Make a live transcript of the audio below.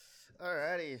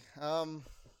Alrighty.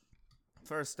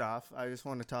 First off, I just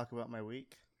want to talk about my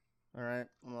week. All right,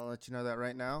 I'm gonna let you know that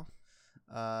right now.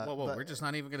 Whoa, but- we're just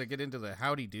not even gonna get into the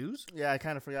howdy doos. Yeah, I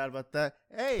kind of forgot about that.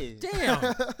 Hey,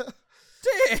 Damn.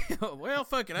 Damn. Well,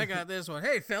 fuck it, I got this one.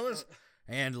 Hey, fellas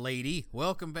and lady,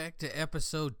 welcome back to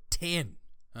episode 10.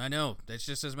 I know that's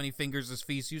just as many fingers as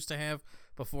Feast used to have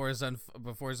before his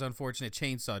unfortunate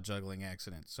chainsaw juggling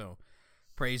accident. So,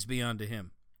 praise be unto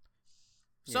him.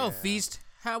 So, Yeah. Feast,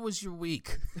 how was your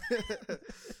week?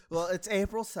 Well, it's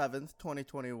April 7th,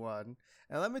 2021,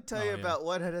 and let me tell you about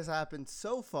what has happened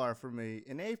so far for me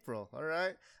in April. All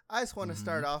right, I just want to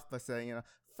start off by saying,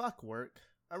 fuck work.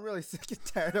 I'm really sick and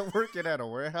tired of working at a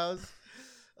warehouse.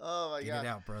 Oh my god, Get it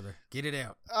out, brother. Get it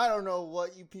out. I don't know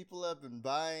what you people have been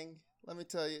buying. Let me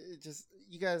tell you,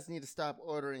 you guys need to stop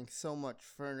ordering so much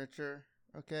furniture,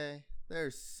 okay?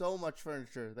 There's so much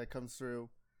furniture that comes through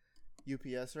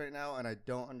UPS right now, and I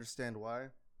don't understand why.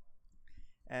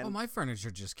 And My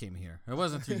furniture just came here. It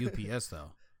wasn't through UPS,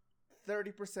 though.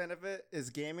 30% of it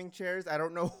is gaming chairs. I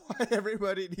don't know why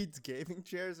everybody needs gaming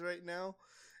chairs right now.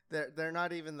 They're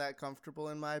not even that comfortable,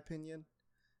 in my opinion.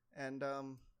 And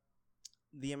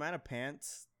the amount of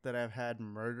pants that I've had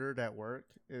murdered at work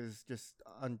is just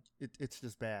it's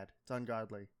just bad. It's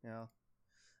ungodly, you know.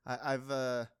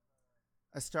 I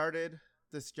started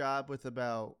this job with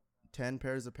about 10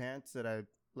 pairs of pants that I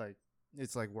like.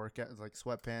 It's like workout, it's like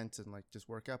sweatpants and like just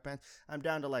workout pants. I'm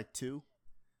down to like 2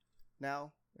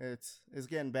 now. It's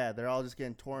getting bad. They're all just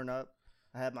getting torn up.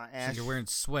 I had my ass. So you're wearing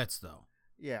sweats, though.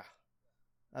 Yeah.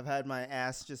 I've had my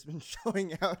ass just been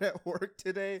showing out at work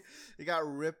today. It got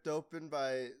ripped open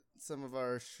by some of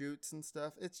our shoots and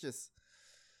stuff. It's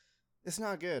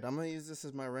not good. I'm going to use this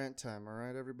as my rant time. All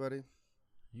right, everybody?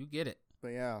 You get it. But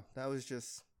yeah,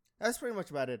 that's pretty much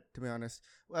about it, to be honest.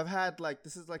 I've had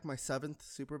this is like my 7th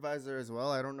supervisor as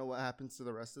well. I don't know what happens to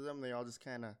the rest of them. They all just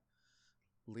kind of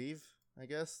leave, I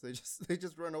guess. They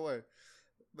just run away.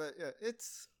 But yeah,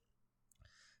 it's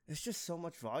just so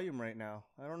much volume right now.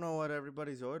 I don't know what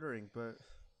everybody's ordering, but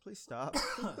please stop.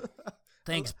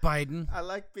 Thanks, Biden. I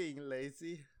like being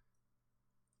lazy.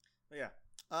 But yeah,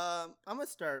 I'm going to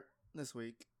start this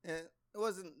week. It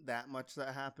wasn't that much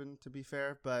that happened, to be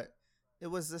fair, but it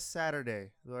was this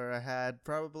Saturday where I had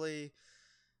probably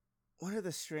one of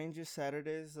the strangest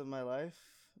Saturdays of my life.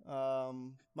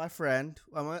 My friend,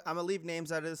 I'm going to leave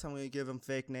names out of this. I'm going to give him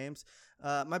fake names.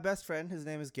 My best friend, his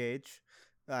name is Gage.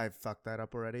 I fucked that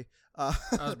up already. I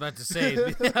was about to say,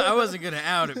 I wasn't going to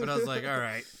out it, but I was like, all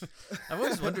right. I've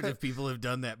always wondered if people have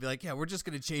done that. Be like, yeah, we're just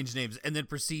going to change names, and then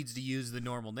proceeds to use the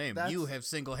normal name. You have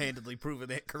single-handedly proven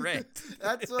that correct.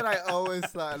 That's what I always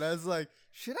thought. And I was like,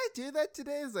 should I do that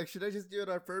today? It's like, should I just do it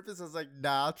on purpose? I was like,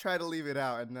 nah, I'll try to leave it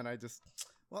out. And then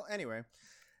anyway.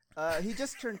 He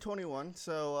just turned 21,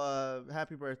 so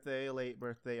happy birthday, late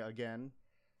birthday again.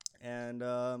 And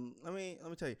let me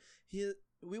tell you,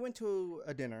 we went to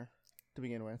a dinner to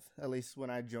begin with, at least when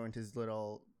I joined his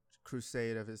little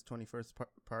crusade of his 21st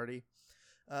party.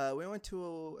 We went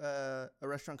to a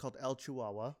restaurant called El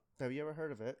Chihuahua. Have you ever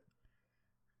heard of it?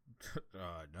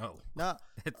 No. No.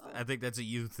 I think that's a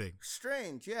you thing.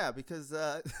 Strange, yeah, because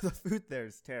the food there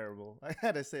is terrible. I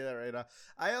had to say that right now.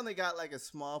 I only got like a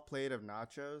small plate of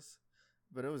nachos,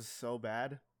 but it was so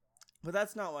bad. But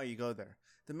that's not why you go there.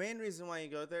 The main reason why you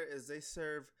go there is they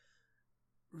serve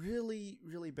really,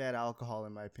 really bad alcohol,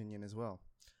 in my opinion, as well.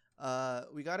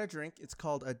 We got a drink. It's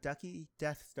called a Ducky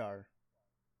Death Star.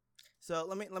 So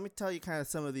let me tell you kind of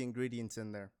some of the ingredients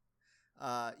in there.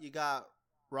 You got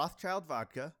Rothschild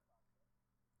vodka.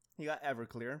 You got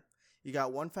Everclear. You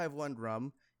got 151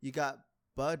 rum. You got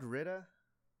Bud Rita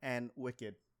and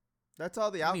Wicked. That's all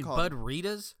the alcohol. You mean Bud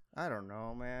Ritas? I don't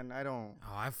know, man. I don't.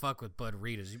 Oh, I fuck with Bud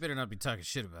Ritas. You better not be talking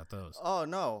shit about those. Oh,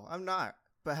 no, I'm not.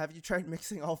 But have you tried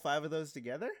mixing all 5 of those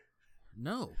together?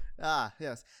 No. Ah,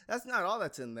 yes. That's not all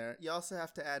that's in there. You also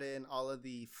have to add in all of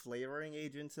the flavoring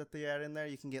agents that they add in there.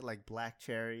 You can get like black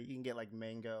cherry. You can get like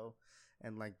mango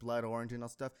and like blood orange and all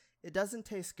stuff. It doesn't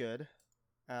taste good.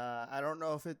 I don't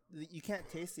know if you can't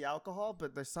taste the alcohol,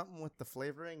 but there's something with the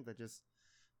flavoring that just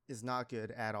is not good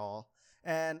at all.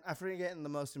 And I forget the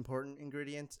most important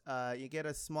ingredient. You get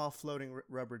a small floating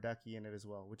rubber ducky in it as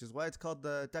well, which is why it's called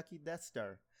the Ducky Death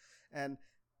Star. And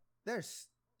there's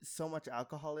so much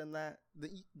alcohol in that.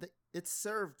 It's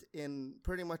served in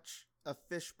pretty much a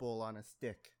fishbowl on a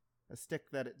stick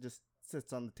that it just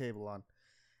sits on the table on.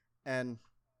 And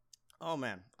oh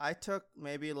man, I took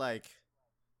maybe like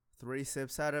 3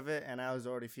 sips out of it, and I was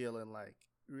already feeling like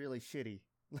really shitty.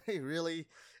 Like really,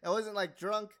 I wasn't like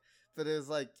drunk, but it was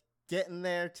like getting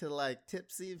there to like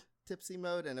tipsy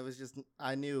mode, and it was just,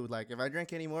 I knew like if I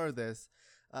drank any more of this,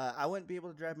 I wouldn't be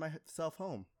able to drive myself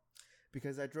home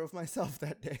because I drove myself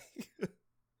that day.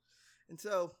 And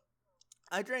so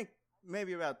I drank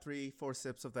maybe about 3-4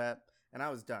 sips of that, and I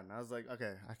was done. I was like,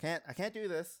 okay, I can't do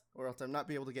this, or else I'm not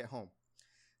be able to get home.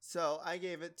 So I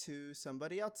gave it to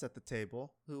somebody else at the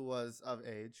table who was of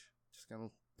age. Just gonna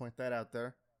point that out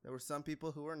there. There were some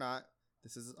people who were not.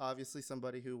 This is obviously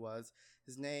somebody who was.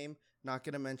 His name, not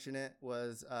gonna mention it,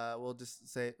 was we'll just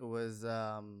say it was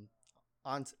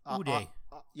Uday.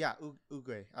 Yeah,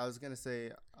 Uguay. I was gonna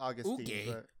say Augustine.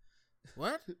 Uguay? But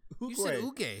What? You said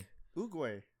Uguay.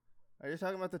 Uguay. Are you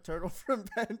talking about the turtle from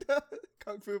Panda?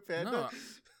 Kung Fu Panda? No,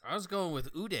 I was going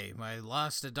with Uday, my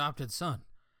lost adopted son.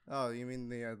 Oh, you mean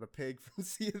the pig from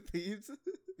Sea of Thieves?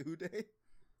 Uday?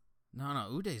 No,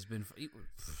 Uday's been...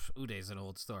 Uday's an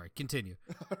old story. Continue.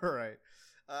 All right.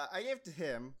 I gave it to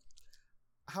him.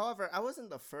 However, I wasn't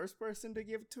the first person to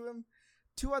give it to him.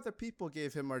 2 other people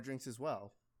gave him our drinks as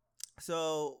well.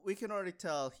 So we can already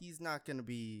tell he's not going to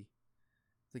be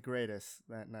the greatest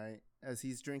that night, as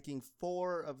he's drinking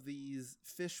 4 of these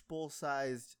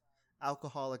fishbowl-sized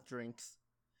alcoholic drinks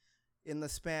in the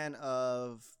span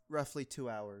of roughly 2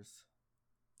 hours.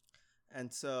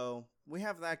 And so we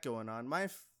have that going on.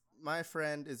 My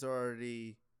friend is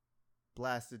already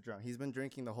blasted drunk. He's been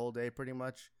drinking the whole day pretty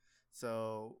much.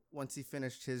 So once he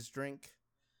finished his drink,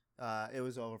 it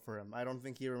was over for him. I don't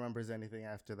think he remembers anything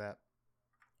after that.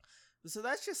 So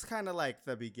that's just kind of like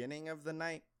the beginning of the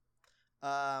night.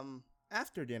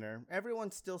 After dinner,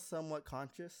 everyone's still somewhat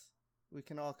conscious. We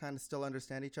can all kind of still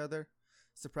understand each other.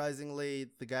 Surprisingly,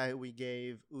 the guy who we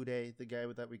gave, Uday, the guy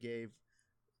that we gave,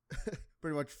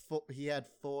 pretty much he had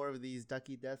 4 of these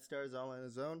Ducky Death Stars all on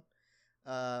his own.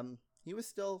 He was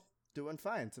still doing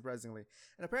fine, surprisingly.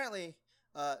 And apparently,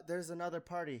 there's another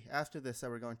party after this that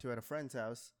we're going to at a friend's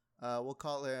house. We'll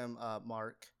call him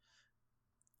Mark.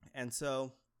 And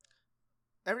so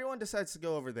everyone decides to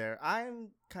go over there.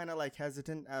 I'm kind of like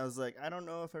hesitant. I was like, I don't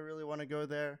know if I really want to go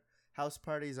there. House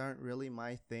parties aren't really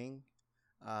my thing.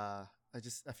 I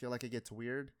feel like it gets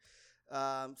weird.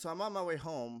 So I'm on my way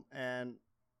home, and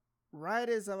right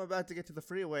as I'm about to get to the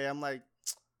freeway, I'm like,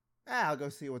 I'll go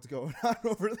see what's going on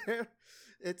over there.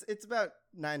 It's about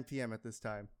 9 p.m. at this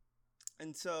time.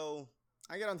 And so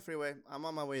I get on the freeway. I'm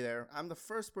on my way there. I'm the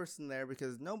first person there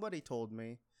because nobody told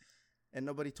me, and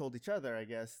nobody told each other, I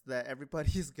guess, that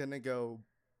everybody's going to go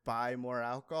buy more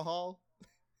alcohol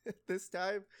at this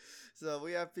time. So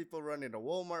we have people running to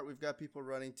Walmart. We've got people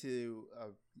running to a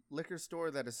liquor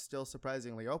store that is still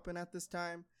surprisingly open at this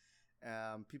time.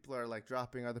 People are like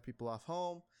dropping other people off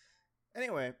home.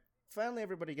 Anyway, finally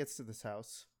everybody gets to this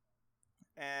house,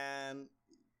 and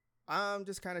I'm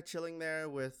just kind of chilling there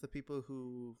with the people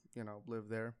who, live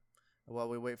there while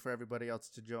we wait for everybody else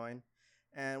to join.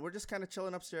 And we're just kind of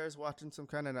chilling upstairs watching some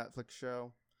kind of Netflix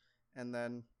show. And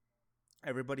then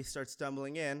everybody starts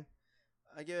stumbling in.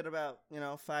 I give it about,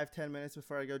 5-10 minutes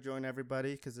before I go join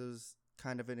everybody because it was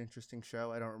kind of an interesting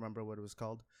show. I don't remember what it was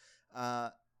called.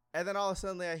 And then all of a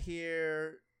sudden I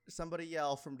hear somebody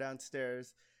yell from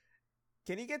downstairs,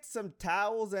 "Can you get some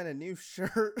towels and a new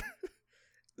shirt?"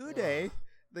 Uday,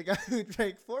 the guy who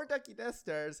drank 4 Ducky Death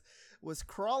Stars, was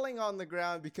crawling on the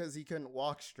ground because he couldn't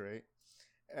walk straight.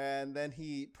 And then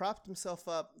he propped himself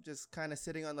up, just kind of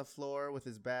sitting on the floor with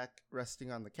his back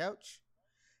resting on the couch,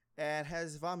 and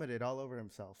has vomited all over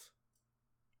himself.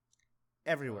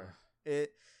 Everywhere.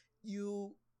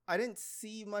 I didn't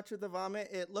see much of the vomit.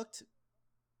 It looked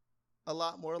a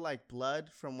lot more like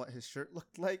blood from what his shirt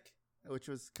looked like, which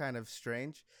was kind of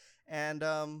strange. And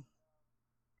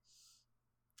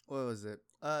what was it?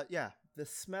 The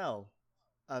smell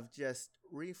of just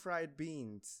refried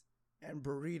beans and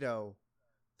burrito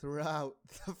throughout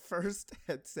the first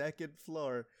and second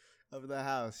floor of the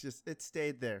house. It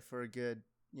stayed there for a good,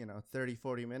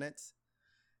 30-40 minutes.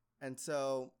 And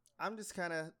so I'm just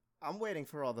I'm waiting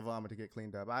for all the vomit to get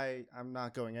cleaned up. I'm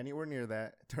not going anywhere near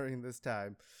that during this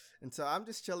time. And so I'm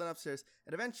just chilling upstairs.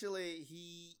 And eventually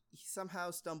he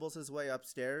somehow stumbles his way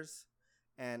upstairs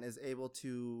and is able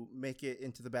to make it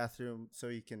into the bathroom so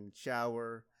he can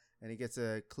shower. And he gets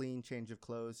a clean change of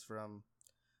clothes from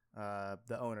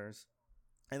the owners.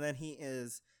 And then he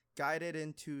is guided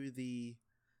into the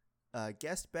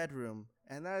guest bedroom.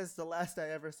 And that is the last I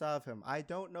ever saw of him. I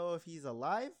don't know if he's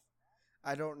alive.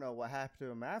 I don't know what happened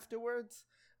to him afterwards.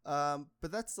 But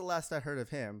that's the last I heard of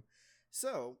him.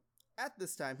 So at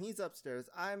this time, he's upstairs.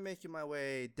 I'm making my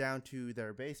way down to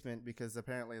their basement because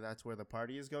apparently that's where the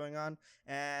party is going on.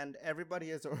 And everybody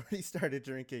has already started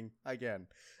drinking again.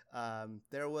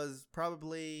 There was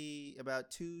probably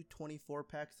about 2 24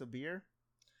 packs of beer.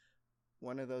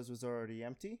 One of those was already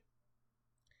empty.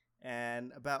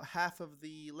 and about half of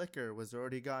the liquor was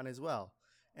already gone as well.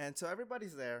 And so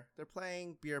everybody's there. They're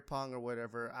playing beer pong or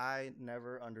whatever. I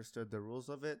never understood the rules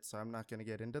of it, so I'm not going to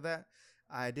get into that.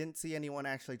 I didn't see anyone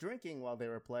actually drinking while they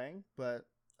were playing, but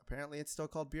apparently it's still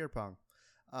called beer pong.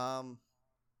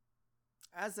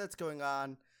 As that's going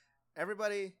on,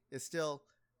 everybody is still,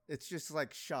 it's just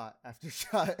like shot after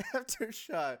shot after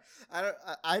shot.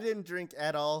 I didn't drink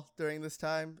at all during this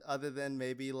time, other than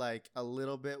maybe like a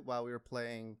little bit while we were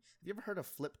playing. Have you ever heard of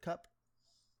Flip Cup?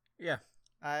 Yeah.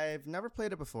 I've never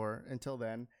played it before until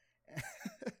then.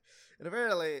 And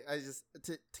apparently,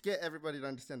 to get everybody to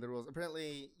understand the rules,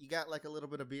 apparently you got like a little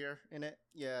bit of beer in it.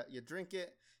 Yeah, you drink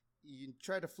it, you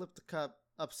try to flip the cup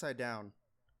upside down,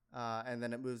 and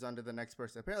then it moves on to the next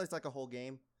person. Apparently it's like a whole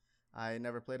game. I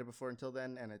never played it before until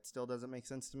then, and it still doesn't make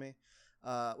sense to me.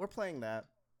 We're playing that.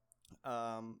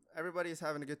 Everybody's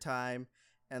having a good time,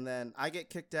 and then I get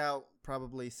kicked out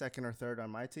probably second or third on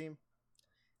my team.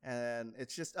 And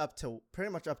it's just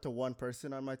pretty much up to one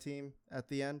person on my team at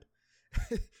the end.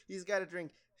 He's got to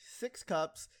drink 6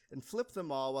 cups and flip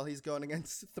them all while he's going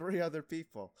against 3 other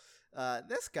people.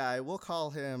 This guy, we'll call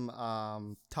him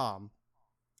Tom.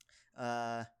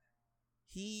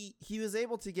 He was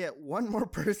able to get one more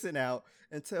person out,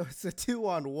 and so it's a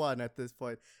 2-on-1 at this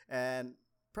point. And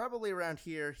probably around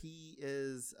here,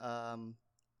 he's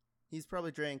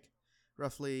probably drank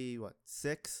roughly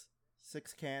six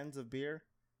cans of beer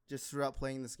just throughout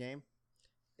playing this game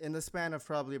in the span of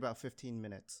probably about 15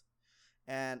 minutes.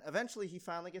 And eventually he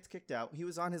finally gets kicked out. He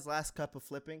was on his last cup of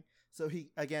flipping, so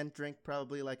he again drank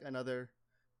probably like another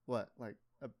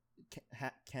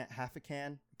half a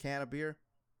can of beer.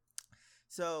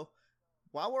 So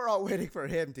while we're all waiting for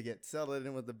him to get settled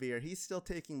in with the beer, he's still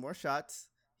taking more shots.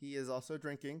 He is also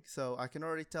drinking, so I can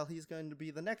already tell he's going to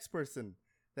be the next person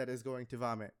that is going to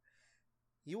vomit.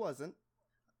 He wasn't.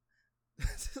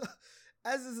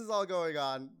 As this is all going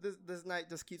on, this night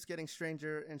just keeps getting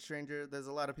stranger and stranger. There's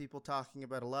a lot of people talking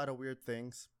about a lot of weird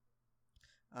things.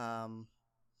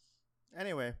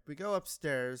 Anyway, we go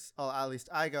upstairs. Oh, at least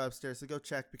I go upstairs to go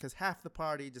check because half the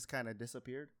party just kind of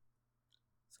disappeared.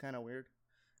 It's kind of weird.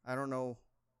 I don't know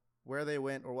where they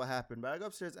went or what happened, but I go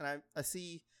upstairs and I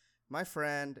see my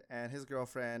friend and his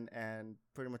girlfriend and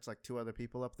pretty much like 2 other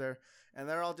people up there, and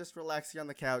they're all just relaxing on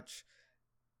the couch.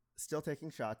 Still taking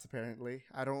shots, apparently.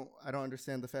 I don't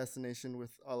understand the fascination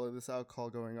with all of this alcohol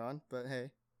going on, but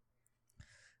hey.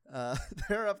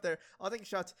 They're up there all taking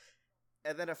shots,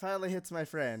 and then it finally hits my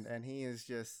friend, and he is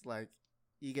just like,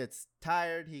 he gets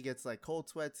tired, he gets like cold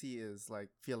sweats, he is like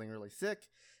feeling really sick,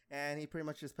 and he pretty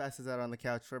much just passes out on the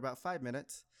couch for about 5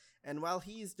 minutes. And while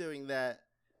he's doing that,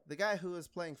 the guy who is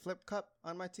playing Flip Cup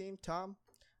on my team, Tom,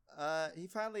 he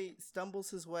finally stumbles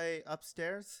his way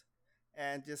upstairs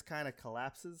and just kind of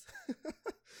collapses.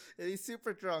 And he's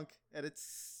super drunk, and it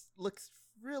looks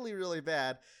really, really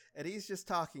bad. And he's just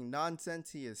talking nonsense.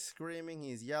 He is screaming,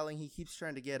 he's yelling, he keeps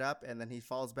trying to get up, and then he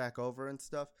falls back over and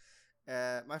stuff.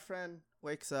 My friend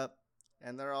wakes up,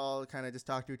 and they're all kind of just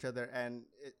talking to each other. And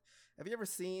have you ever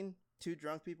seen 2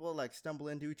 drunk people like stumble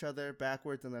into each other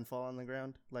backwards and then fall on the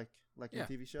ground, like Yeah. in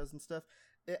TV shows and stuff?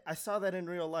 I saw that in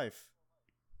real life.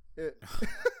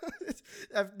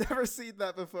 I've never seen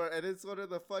that before, and it's one of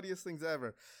the funniest things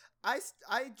ever. I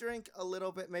drank a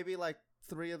little bit, maybe like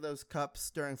 3 of those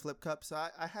cups during Flip Cup, so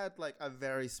I had like a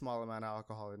very small amount of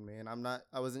alcohol in me, and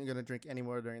I wasn't going to drink any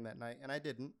more during that night, and I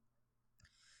didn't.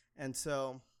 And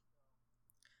so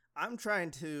I'm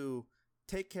trying to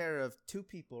take care of 2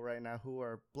 people right now who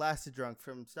are blasted drunk,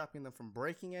 from stopping them from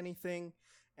breaking anything,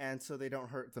 and so they don't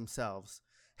hurt themselves.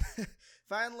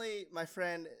 Finally, my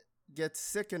friend gets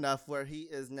sick enough where he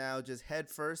is now just head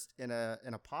first in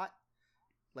a pot,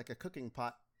 like a cooking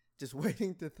pot, just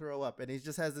waiting to throw up, and he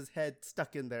just has his head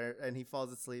stuck in there, and he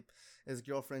falls asleep. His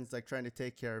girlfriend's like trying to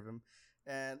take care of him.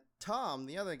 And Tom,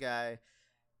 the other guy,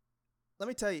 let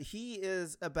me tell you, he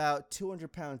is about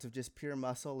 200 pounds of just pure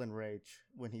muscle and rage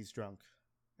when he's drunk.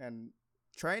 And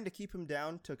trying to keep him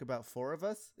down took about 4 of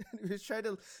us. we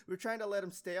were trying to let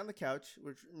him stay on the couch.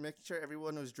 We're making sure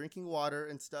everyone was drinking water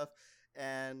and stuff.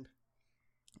 And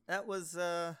that was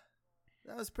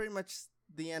pretty much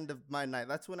the end of my night.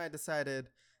 That's when I decided,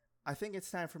 I think it's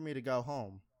time for me to go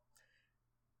home.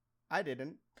 I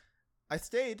didn't. I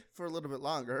stayed for a little bit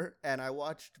longer, and I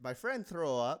watched my friend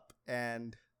throw up,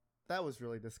 and that was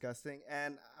really disgusting.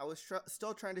 And I was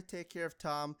still trying to take care of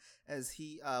Tom as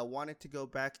he wanted to go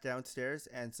back downstairs,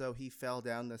 and so he fell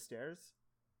down the stairs,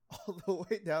 all the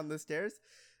way down the stairs.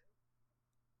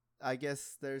 I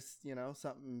guess there's,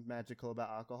 something magical about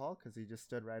alcohol, because he just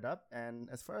stood right up. And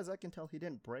as far as I can tell, he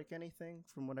didn't break anything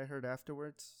from what I heard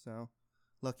afterwards. So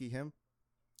lucky him.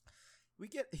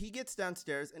 He gets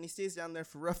downstairs and he stays down there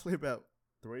for roughly about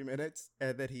 3 minutes,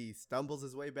 and then he stumbles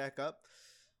his way back up,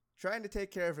 trying to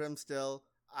take care of him still.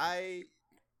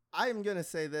 I'm gonna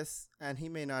say this, and he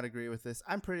may not agree with this.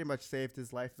 I'm pretty much saved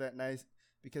his life that night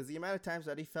because the amount of times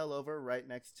that he fell over right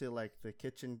next to like the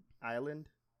kitchen island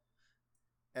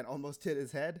and almost hit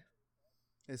his head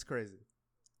is crazy.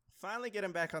 Finally get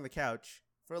him back on the couch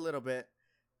for a little bit.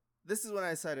 This is when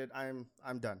I decided I'm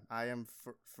done. I am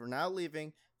for now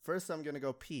leaving. First, I'm gonna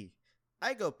go pee.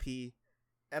 I go pee,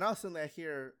 and all of a sudden I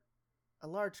hear a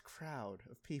large crowd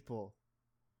of people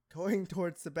going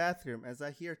towards the bathroom as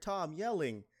I hear Tom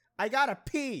yelling, "I gotta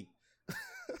pee!"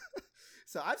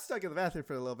 So I'm stuck in the bathroom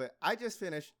for a little bit. I just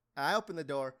finished. I open the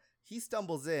door. He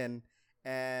stumbles in,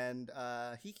 and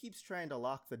he keeps trying to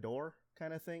lock the door,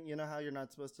 kind of thing. You know how you're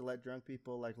not supposed to let drunk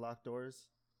people like lock doors?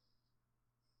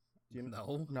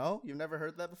 No. No? You've never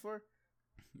heard that before?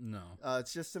 No.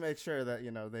 It's just to make sure that,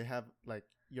 they have, like,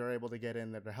 you're able to get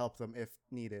in there to help them if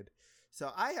needed.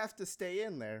 So I have to stay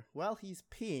in there while he's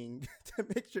peeing to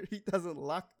make sure he doesn't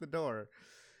lock the door.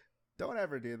 Don't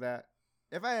ever do that.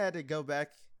 If I had to go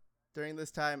back during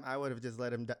this time, I would have just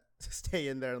let him stay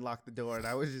in there and lock the door, and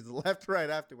I was just left right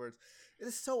afterwards. It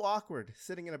is so awkward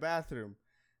sitting in a bathroom,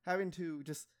 having to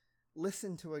just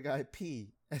listen to a guy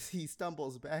pee as he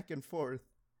stumbles back and forth.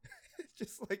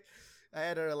 Just like I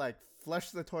had to like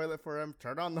flush the toilet for him,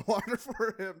 turn on the water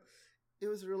for him. It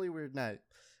was a really weird night.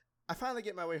 I finally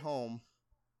get my way home,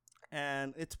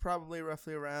 and it's probably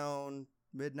roughly around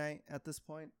midnight at this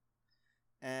point.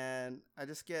 And I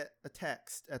just get a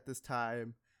text at this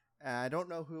time, and I don't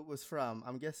know who it was from.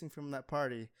 I'm guessing from that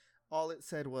party. All it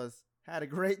said was, "Had a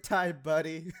great time,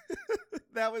 buddy."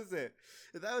 That was it.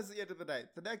 That was the end of the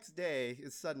night. The next day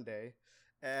is Sunday,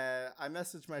 and I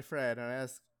messaged my friend, and I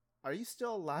asked, "Are you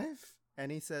still alive?"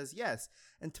 And he says, "Yes."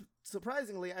 And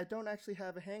surprisingly, I don't actually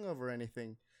have a hangover or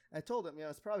anything. I told him,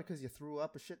 it's probably because you threw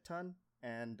up a shit ton.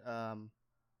 And I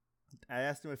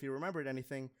asked him if he remembered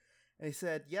anything. And he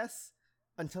said, "Yes,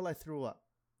 until I threw up.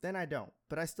 Then I don't."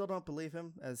 But I still don't believe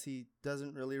him, as he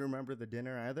doesn't really remember the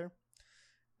dinner either.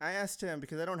 I asked him,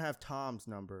 because I don't have Tom's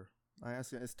number. I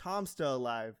asked him, "Is Tom still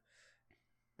alive?"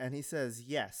 And he says,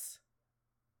 "Yes.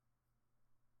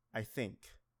 I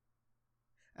think."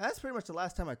 And that's pretty much the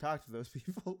last time I talked to those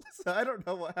people. So I don't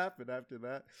know what happened after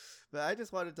that. But I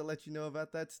just wanted to let you know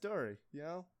about that story.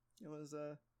 It was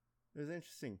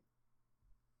interesting.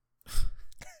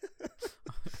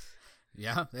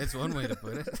 Yeah, that's one way to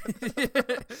put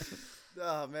it.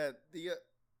 Oh, man.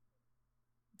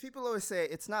 People always say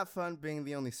it's not fun being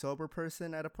the only sober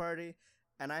person at a party.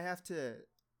 And I have to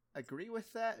agree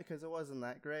with that because it wasn't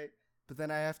that great. But then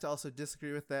I have to also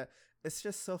disagree with that. It's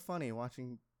just so funny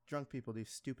watching drunk people do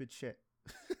stupid shit.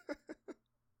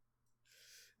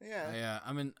 Yeah.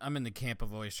 I'm in the camp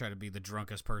of always try to be the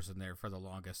drunkest person there for the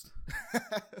longest.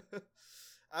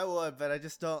 I would, but I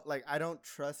just don't I don't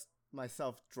trust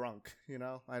myself drunk,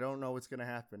 I don't know what's gonna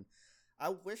happen. I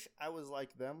wish I was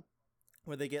like them,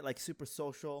 where they get like super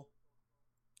social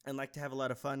and like to have a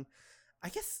lot of fun. I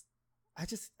guess I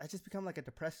just become like a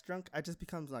depressed drunk. I just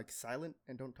become like silent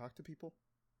and don't talk to people.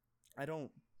 I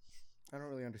don't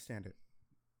really understand it.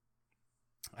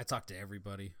 I talk to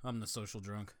everybody. I'm the social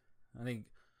drunk. I think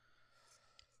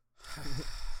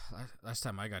last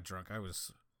time I got drunk, we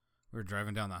were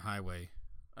driving down the highway.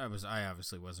 I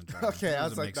obviously wasn't driving. Okay, I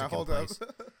was like, now hold up.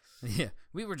 Yeah,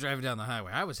 we were driving down the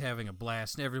highway. I was having a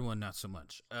blast, and everyone not so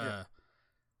much. Yeah.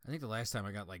 I think the last time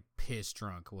I got like piss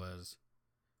drunk was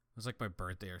like my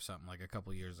birthday or something, like a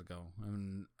couple years ago.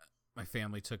 And my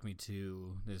family took me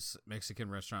to this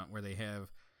Mexican restaurant where they have,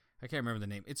 I can't remember the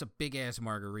name. It's a big ass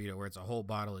margarita where it's a whole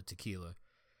bottle of tequila.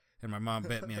 And my mom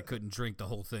bet me I couldn't drink the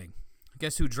whole thing.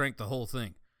 Guess who drank the whole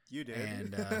thing? You did.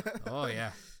 And oh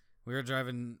yeah, they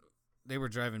were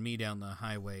driving me down the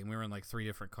highway, and we were in like 3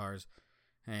 different cars.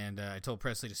 And I told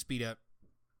Presley to speed up,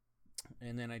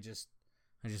 and then I just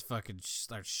fucking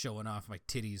start showing off my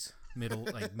titties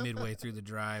midway through the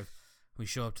drive. We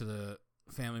show up to the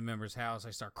family member's house.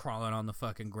 I start crawling on the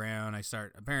fucking ground.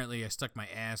 Apparently I stuck my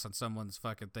ass on someone's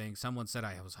fucking thing. Someone said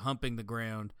I was humping the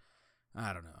ground.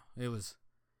 I don't know. It was,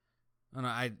 I don't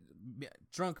know.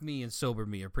 Drunk me and sober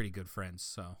me are pretty good friends.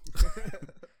 So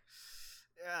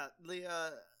yeah,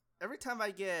 every time I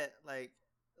get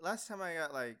last time I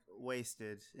got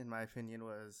wasted, in my opinion,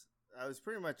 I was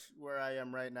pretty much where I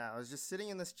am right now. I was just sitting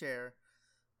in this chair.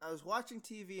 I was watching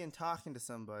TV and talking to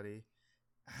somebody.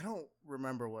 I don't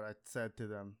remember what I said to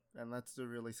them, and that's the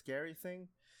really scary thing.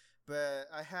 But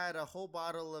I had a whole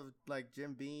bottle of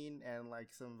Jim Beam and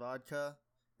some vodka,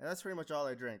 and that's pretty much all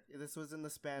I drank. This was in the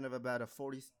span of about a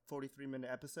 43-minute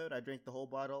episode. I drank the whole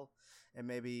bottle and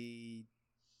maybe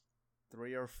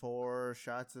 3 or 4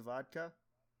 shots of vodka.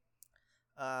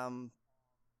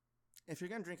 If you're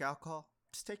gonna drink alcohol,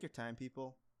 just take your time,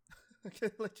 people. I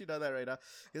can let you know that right now,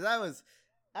 because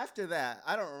after that,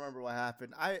 I don't remember what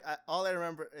happened. I all I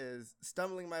remember is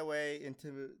stumbling my way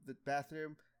into the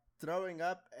bathroom, throwing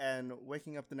up, and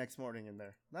waking up the next morning in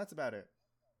there. That's about it.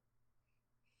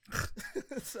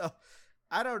 So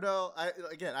I don't know. I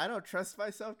don't trust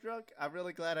myself drunk. I'm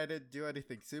really glad I didn't do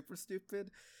anything super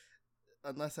stupid,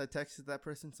 unless I texted that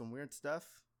person some weird stuff.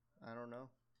 I don't know,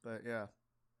 but yeah,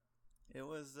 it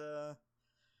was an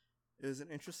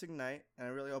interesting night, and I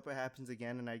really hope it happens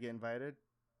again and I get invited,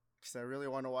 because I really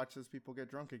want to watch those people get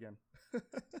drunk again.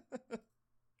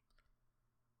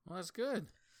 Well, that's good.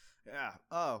 Yeah.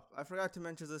 Oh, I forgot to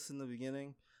mention this in the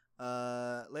beginning.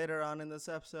 Later on in this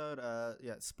episode,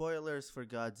 spoilers for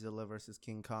Godzilla vs.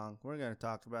 King Kong. We're going to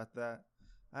talk about that.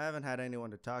 I haven't had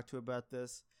anyone to talk to about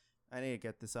this. I need to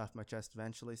get this off my chest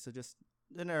eventually, so just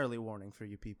an early warning for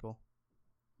you people.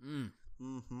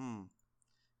 Mm-hmm.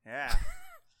 Yeah.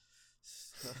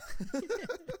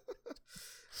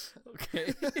 Okay.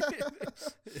 Is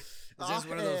this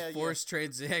one of those forced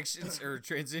transactions or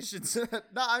transitions?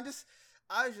 No, I was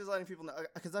just letting people know,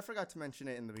 because I forgot to mention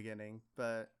it in the beginning,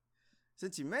 but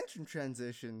since you mentioned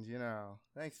transitions,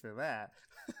 thanks for that.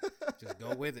 Just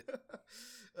go with it.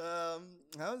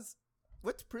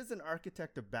 What's Prison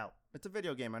Architect about? It's a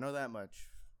video game, I know that much.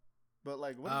 But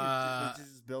what are you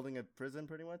just building a prison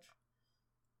pretty much?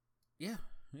 Yeah,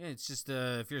 it's just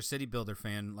if you're a city builder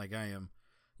fan like I am,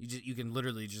 you can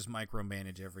literally just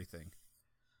micromanage everything.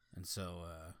 And so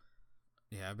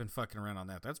I've been fucking around on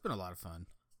that. That's been a lot of fun.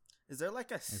 Is there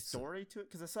a story to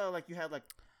it? Because I saw you had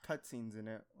cutscenes in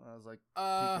it. I was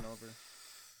peeking over.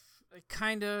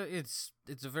 Kinda. It's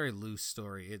a very loose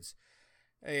story. It's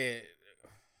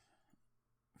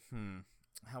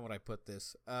how would I put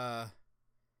this?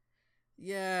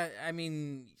 Yeah, I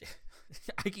mean,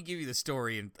 I can give you the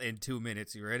story in 2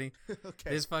 minutes. You ready?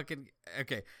 Okay.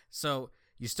 Okay. So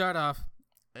you start off,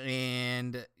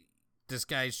 and this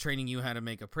guy's training you how to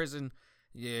make a prison.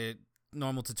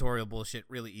 Normal tutorial bullshit,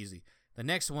 really easy. The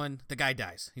next one, the guy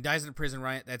dies. He dies in a prison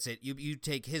riot. That's it. You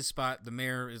take his spot. The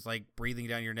mayor is breathing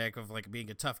down your neck of being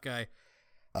a tough guy.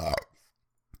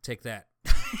 Take that.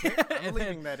 I'm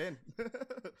leaving that in.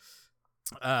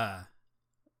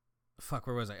 Fuck,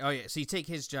 where was I? Oh yeah, so you take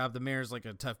his job. The mayor's like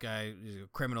a tough guy.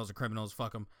 Criminals are criminals.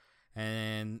 Fuck them.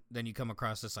 And then you come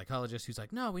across a psychologist who's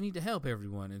like, no, we need to help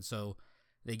everyone. And so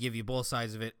they give you both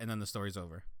sides of it, and then the story's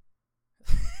over.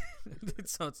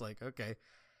 So it's okay.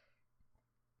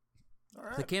 All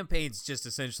right. The campaign's just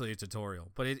essentially a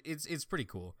tutorial, but it's pretty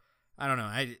cool. I don't know.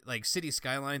 I like City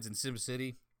Skylines and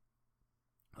SimCity.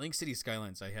 I think City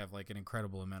Skylines I have an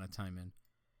incredible amount of time in.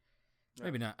 Yeah.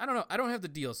 Maybe not. I don't know. I don't have the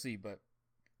DLC, but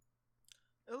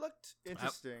it looked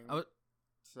interesting.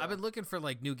 I've been looking for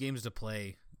new games to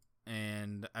play,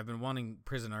 and I've been wanting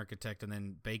Prison Architect, and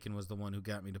then Bacon was the one who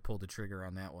got me to pull the trigger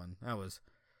on that one. It was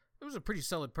a pretty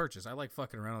solid purchase. I like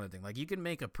fucking around with that thing. You can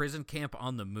make a prison camp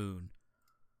on the moon.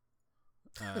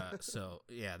 So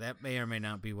yeah, that may or may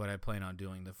not be what I plan on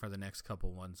doing for the next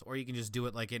couple ones, or you can just do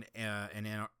it like an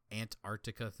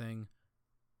Antarctica thing.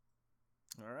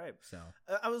 All right. So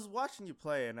I was watching you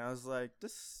play, and I was like,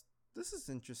 this is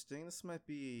interesting. This might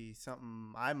be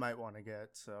something I might want to get.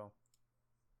 So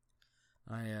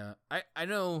I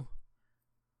know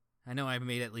I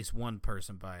made at least one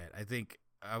person buy it. I think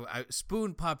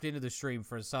Spoon popped into the stream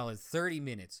for a solid 30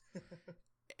 minutes.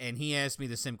 And he asked me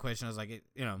the same question. I was like,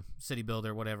 city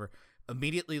builder, whatever.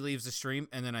 Immediately leaves the stream,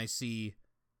 and then I see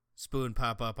Spoon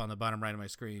pop up on the bottom right of my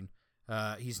screen.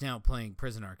 He's now playing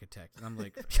Prison Architect, and I'm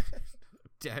like,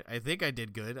 I think I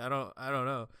did good. I don't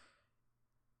know.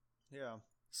 Yeah.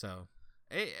 So,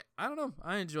 I don't know.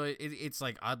 I enjoy it. It's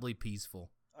oddly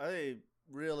peaceful. I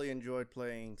really enjoyed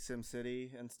playing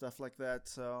SimCity and stuff like that,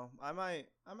 so I might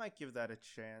give that a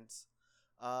chance.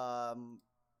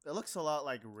 It looks a lot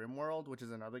like RimWorld, which is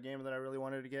another game that I really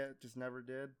wanted to get, just never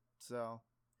did. So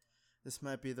this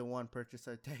might be the one purchase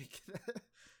I take.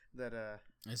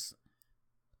 It's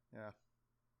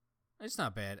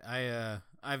not bad.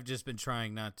 I've just been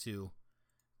trying not to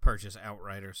purchase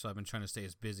Outriders, so I've been trying to stay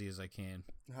as busy as I can.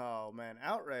 Oh man,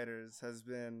 Outriders has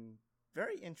been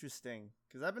very interesting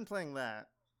because I've been playing that,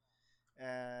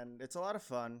 and it's a lot of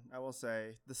fun. I will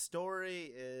say the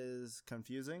story is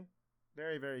confusing,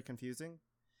 very very confusing.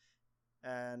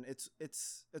 And it's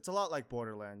a lot like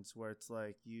Borderlands, where it's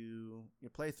you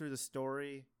play through the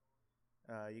story,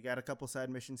 you got a couple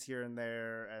side missions here and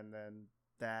there, and then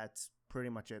that's pretty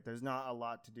much it. There's not a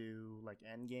lot to do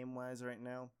end game wise right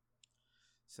now,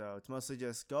 so it's mostly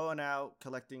just going out,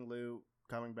 collecting loot,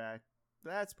 coming back,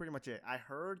 that's pretty much it. I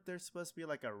heard there's supposed to be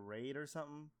like a raid or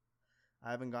something.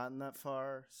 I haven't gotten that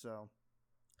far, so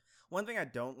one thing I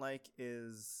don't like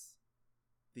is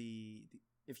the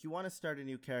if you want to start a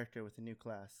new character with a new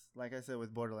class, like I said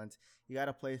with Borderlands, you got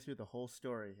to play through the whole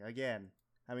story again.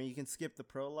 I mean, you can skip the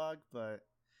prologue, but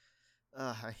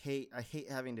I hate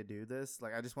having to do this.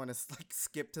 Like, I just want to like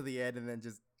skip to the end and then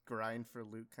just grind for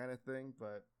loot kind of thing,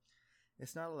 but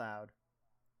it's not allowed.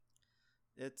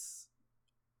 It's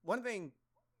one thing.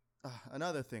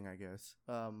 Another thing, I guess.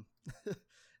 I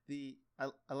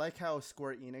like how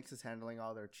Square Enix is handling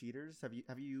all their cheaters.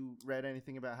 Have you read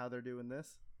anything about how they're doing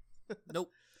this?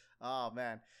 Nope. Oh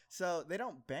man. So they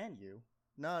don't ban you.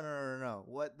 No.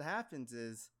 What happens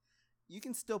is you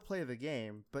can still play the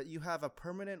game, but you have a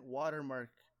permanent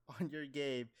watermark on your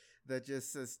game that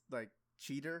just says like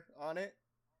cheater on it.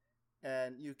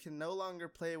 And you can no longer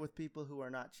play with people who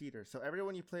are not cheaters. So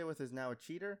everyone you play with is now a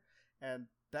cheater, and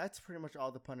that's pretty much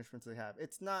all the punishments they have.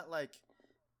 It's not like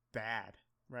bad,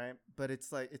 right? But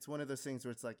it's like it's one of those things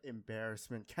where it's like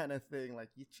embarrassment kind of thing. Like,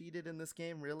 you cheated in this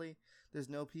game, really? There's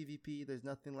no PvP, there's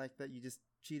nothing like that. You just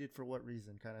cheated for what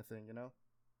reason, kind of thing, you know?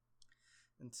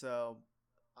 And so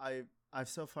I've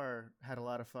so far had a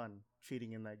lot of fun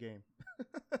cheating in that game.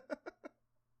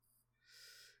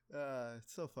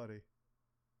 It's so funny.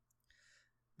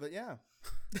 But yeah.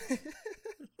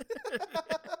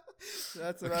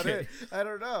 That's about it. I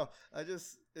don't know.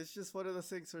 It's just one of those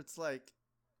things where it's like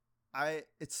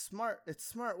it's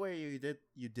smart way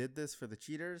you did this for the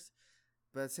cheaters,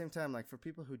 but at the same time, like, for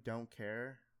people who don't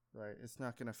care, like, it's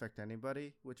not going to affect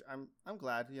anybody, which I'm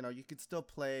glad. You know, you could still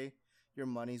play your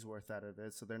money's worth out of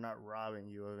it, so they're not robbing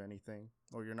you of anything,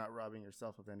 or you're not robbing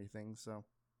yourself of anything. So,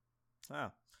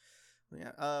 wow.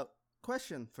 Yeah.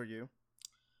 Question for you.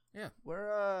 Yeah.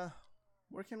 Where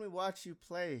can we watch you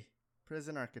play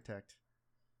Prison Architect?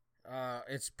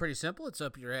 It's pretty simple. It's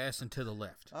up your ass and to the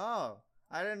left. Oh,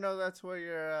 I didn't know that's where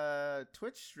your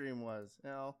Twitch stream was. You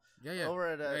know, Yeah. Over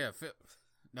at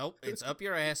nope, it's up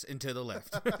your ass and to the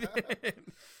left.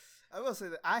 I will say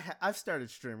that I've started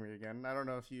streaming again. I don't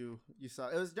know if you saw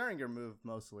it was during your move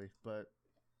mostly, but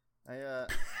I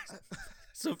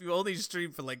So if you only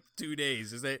stream for like 2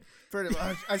 days, is that pretty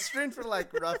much? I streamed for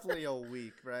like roughly a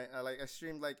week, right? I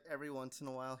streamed like every once in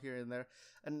a while here and there,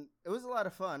 and it was a lot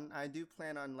of fun. I do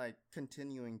plan on like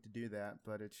continuing to do that,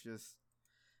 but it's just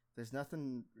there's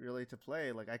nothing really to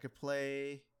play. Like, I could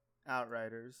play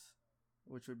Outriders,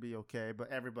 which would be okay,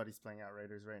 but everybody's playing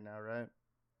Outriders right now, right?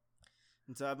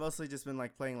 And so I've mostly just been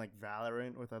like playing like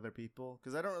Valorant with other people,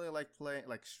 because I don't really like playing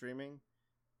like streaming,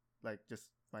 like just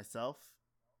myself.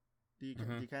 Do you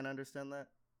kind of understand that?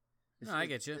 No, I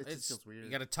get you. It's just weird. You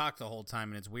got to talk the whole time,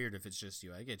 and it's weird if it's just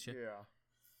you. I get you.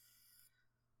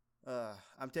 Yeah.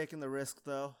 I'm taking the risk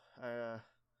though. I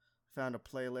found a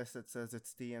playlist that says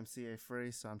it's DMCA free,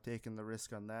 so I'm taking the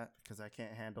risk on that because I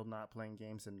can't handle not playing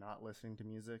games and not listening to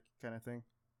music, kind of thing.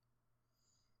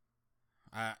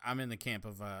 I'm in the camp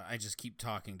of I just keep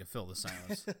talking to fill the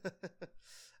silence.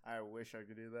 I wish I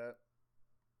could do that.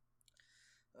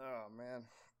 Oh man.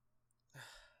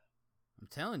 I'm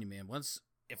telling you, man.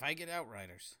 If I get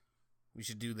Outriders, we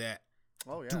should do that.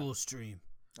 Oh yeah. Dual stream.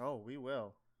 Oh, we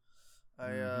will.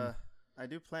 I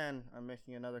do plan on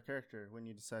making another character when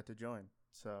you decide to join.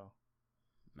 So,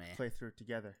 man, play through it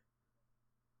together.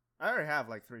 I already have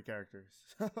like 3 characters,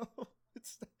 so it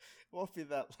won't be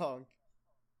that long.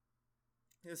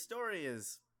 His story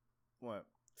is what,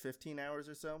 15 hours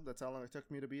or so? That's how long it took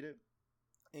me to beat it,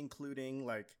 including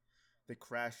like the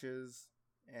crashes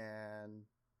and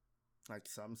like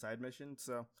some side missions.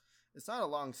 So it's not a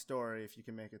long story if you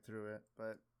can make it through it,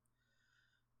 but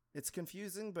it's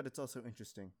confusing, but it's also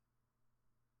interesting.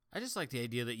 I just like the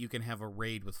idea that you can have a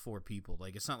raid with 4 people.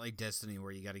 Like, it's not like Destiny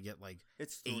where you got to get like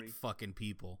it's 8 fucking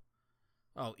people.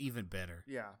 Oh, even better.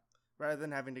 Yeah. Rather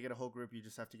than having to get a whole group, you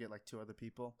just have to get like 2 other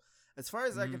people. As far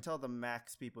as I can tell, the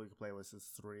max people you can play with is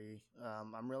 3.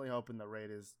 I'm really hoping the raid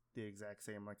is the exact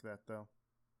same like that, though.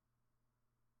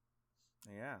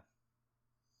 Yeah.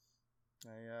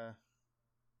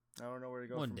 I don't know where to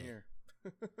go from here.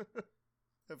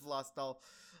 I've lost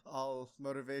all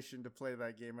motivation to play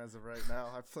that game as of right now.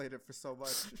 I've played it for so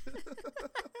much.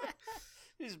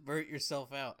 You just burnt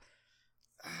yourself out.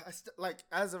 Like,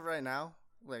 as of right now,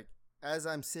 like, as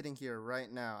I'm sitting here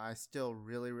right now, I still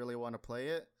really, really want to play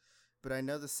it. But I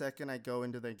know the second I go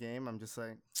into the game, I'm just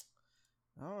like,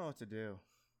 I don't know what to do.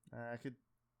 I could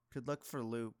look for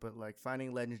loot, but like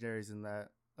finding legendaries in that,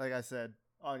 like I said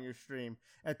on your stream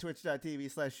at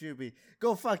twitch.tv/Shuby,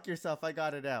 go fuck yourself. I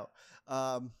got it out.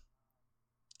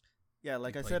 Yeah,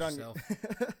 like I said on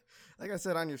like I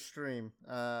said on your stream,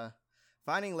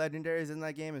 Finding legendaries in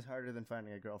that game is harder than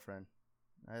finding a girlfriend.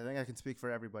 I think I can speak for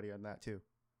everybody on that, too.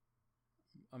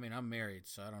 I mean, I'm married,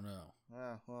 so I don't know.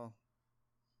 Well.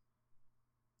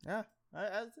 Yeah,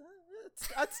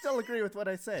 I'd still agree with what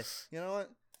I say. You know what?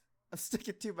 I'm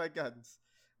sticking to my guns.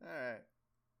 All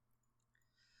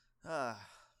right.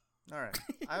 All right.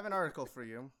 I have an article for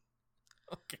you.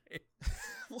 Okay.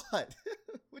 What?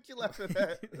 What you laughing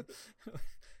at?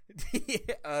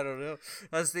 Yeah, I don't know.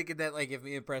 I was thinking that, like, if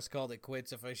me and Press called it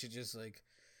quits, if I should just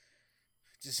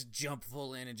jump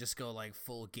full in and just go, like,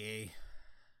 full gay.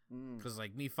 Because,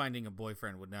 like, me finding a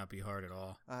boyfriend would not be hard at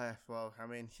all. Well, I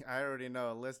mean, I already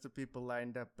know a list of people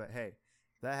lined up, but hey,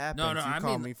 that happens.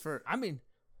 Call me first. I mean,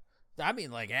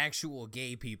 like, actual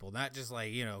gay people, not just,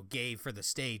 like, you know, gay for the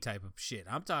stay type of shit.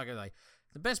 I'm talking, like,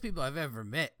 the best people I've ever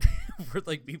met were,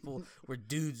 like, people where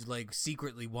dudes, like,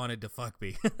 secretly wanted to fuck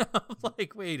me. I'm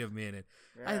like, wait a minute.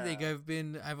 Yeah. I think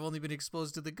I've only been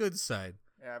exposed to the good side.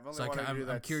 Yeah, I've only wanted to do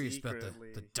that. I'm curious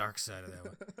secretly. About the dark side of that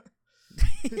one.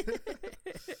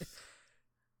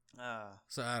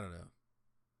 So I don't know.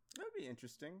 That'd be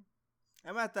interesting.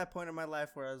 I'm at that point in my life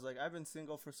where I was like, I've been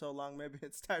single for so long, maybe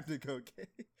it's time to go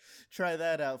gay. Try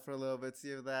that out for a little bit, see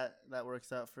if that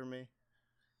works out for me.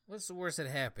 What's the worst that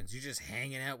happens? You just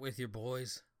hanging out with your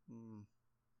boys?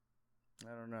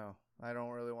 I don't know. I don't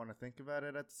really want to think about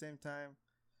it at the same time.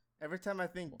 Every time I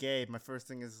think gay, my first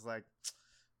thing is like,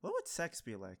 what would sex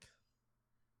be like?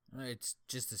 It's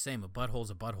just the same. A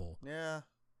butthole's a butthole. Yeah.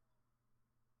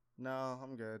 No,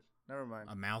 I'm good. Never mind.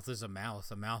 A mouth is a mouth.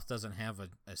 A mouth doesn't have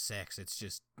a sex. It's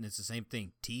the same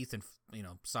thing. Teeth and, you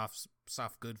know, soft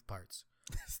good parts.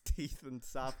 Teeth and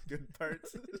soft good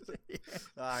parts.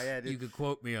 Yeah, dude. You could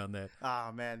quote me on that.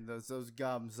 Oh man, those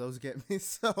gums, those get me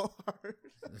so hard.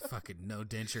 The fucking no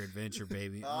denture adventure,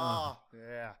 baby. Oh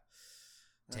yeah.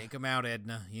 Take them out,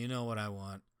 Edna. You know what I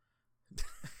want.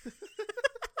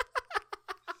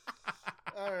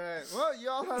 All right. Well,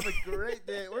 y'all have a great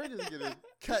day. We're just gonna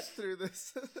cut through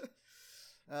this.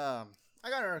 I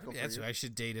got an article for you. That's who I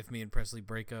should date if me and Presley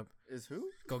break up. Is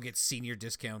who? Go get senior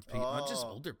discounts. Just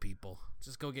older people.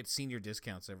 Just go get senior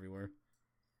discounts everywhere.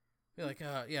 Be like,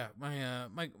 yeah,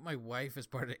 my wife is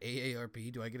part of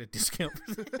AARP. Do I get a discount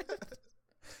for that?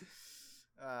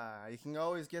 You can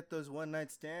always get those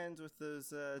one-night stands with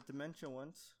those dementia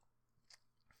ones.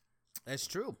 That's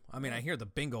true. I mean, I hear the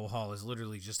bingo hall is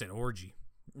literally just an orgy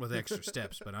with extra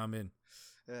steps, but I'm in.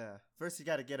 Yeah. First, you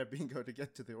got to get a bingo to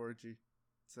get to the orgy.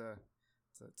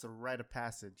 It's a rite of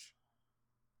passage.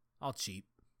 I'll cheat.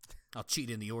 I'll cheat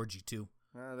in the orgy, too.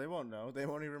 They won't know. They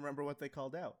won't even remember what they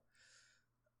called out.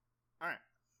 All right.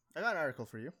 I got an article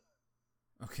for you.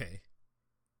 Okay.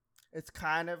 It's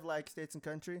kind of like States and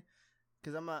Country,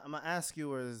 because I'm gonna ask you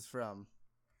where this is from.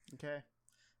 Okay?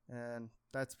 And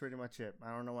that's pretty much it.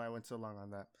 I don't know why I went so long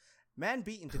on that. Man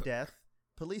beaten to death.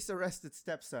 Police arrested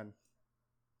stepson.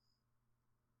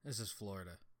 This is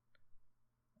Florida.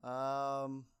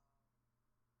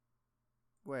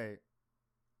 Wait.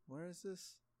 Where is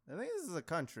this? I think this is a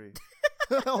country.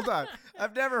 Hold on.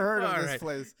 I've never heard of this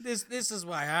place. This is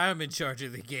why I'm in charge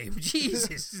of the game.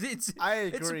 Jesus. I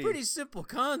agree. It's a pretty simple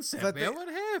concept, but man. What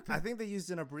happened? I think they used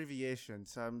an abbreviation,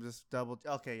 so I'm just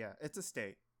Okay, yeah. It's a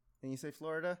state. And you say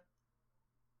Florida?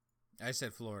 I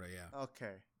said Florida, yeah.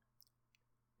 Okay.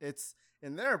 It's,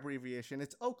 in their abbreviation,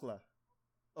 it's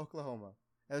Oklahoma.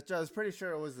 Which I was pretty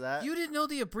sure it was that. You didn't know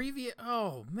the abbreviation?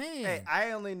 Oh, man. Hey,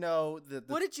 I only know that.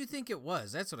 What did you think it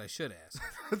was? That's what I should ask.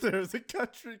 There's a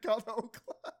country called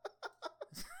Oklahoma.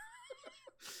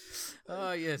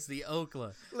 Oh, yes, the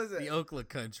Okla. Listen. The Okla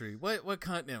country. What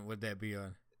continent would that be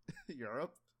on?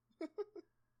 Europe.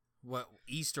 What,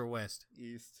 east or west?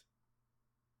 East.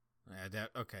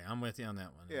 Okay, I'm with you on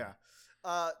that one. Yeah.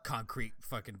 Concrete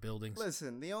fucking buildings.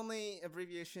 Listen, the only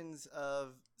abbreviations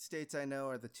of states I know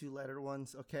are the 2-letter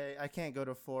ones, okay? I can't go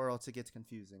to 4 or else it gets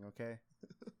confusing, okay?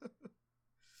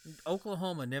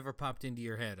 Oklahoma never popped into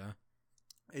your head, huh?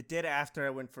 It did after I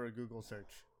went for a Google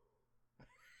search.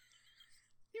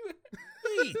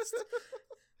 Please.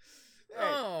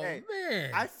 Hey,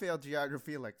 man. I failed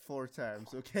geography like 4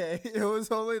 times, okay? It was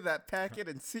only that packet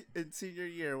in senior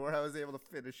year where I was able to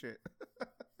finish it.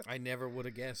 I never would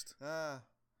have guessed.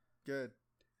 Good.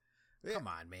 Come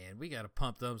on, man. We got to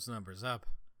pump those numbers up.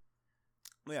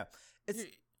 Yeah.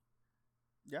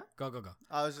 Yeah? Go.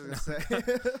 I was just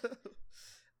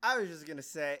going to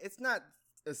say, it's not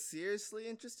a seriously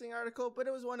interesting article, but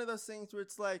it was one of those things where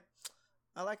it's like,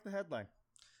 I like the headline.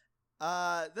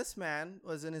 This man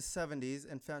was in his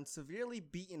 70s and found severely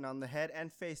beaten on the head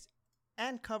and face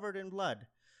and covered in blood.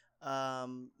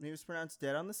 He was pronounced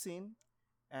dead on the scene.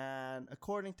 And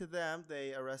according to them,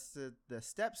 they arrested the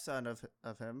stepson of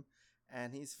him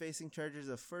and he's facing charges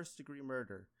of first-degree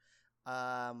murder.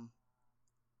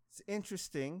 It's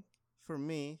interesting for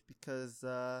me because,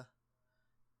 why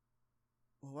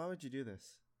would you do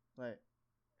this? Like,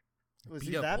 was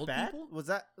he that bad? People? Was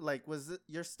it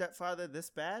your stepfather this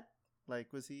bad?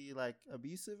 Like, was he like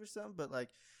abusive or something? But like,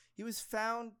 he was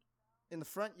found in the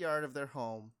front yard of their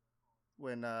home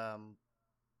when,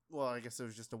 well, I guess it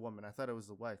was just a woman. I thought it was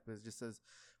the wife, but it just says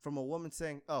from a woman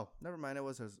saying, "Oh, never mind, it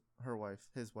was her wife,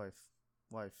 his wife."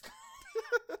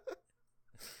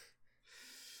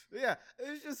 Yeah, it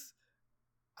was just,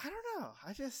 I don't know.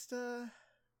 I just,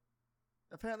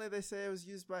 apparently they say it was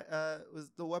used by,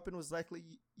 the weapon was likely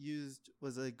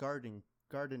was a gardening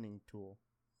tool.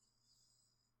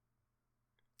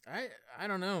 I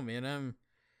don't know, man.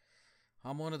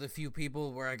 I'm one of the few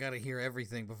people where I gotta hear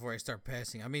everything before I start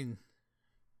passing. I mean,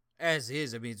 as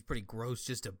is, I mean, it's pretty gross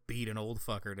just to beat an old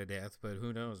fucker to death, but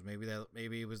who knows?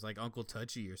 Maybe it was like Uncle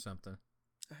Touchy or something.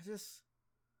 I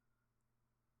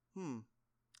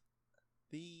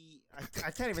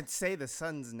can't even say the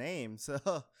son's name,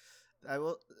 so I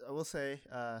will say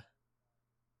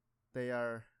they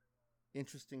are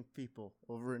interesting people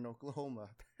over in Oklahoma.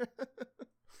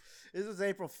 This was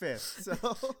April 5th,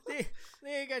 so they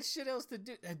ain't got shit else to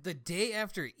do. The day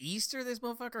after Easter, this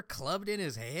motherfucker clubbed in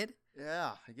his head?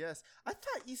 Yeah, I guess. I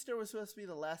thought Easter was supposed to be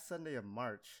the last Sunday of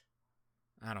March.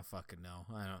 I don't fucking know.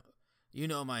 You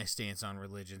know my stance on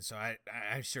religion, so I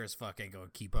sure as fuck ain't gonna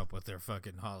keep up with their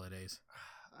fucking holidays.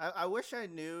 I wish I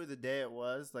knew the day it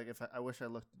was. Like, I wish I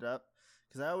looked it up,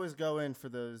 because I always go in for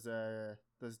those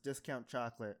discount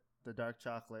chocolate, the dark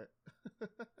chocolate.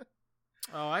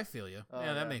 Oh, I feel you.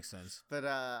 Yeah, that makes sense. But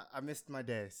I missed my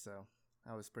day, so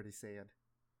I was pretty sad.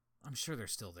 I'm sure they're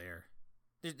still there.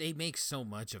 They make so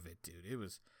much of it, dude. It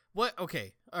was... What?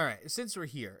 Okay, all right, since we're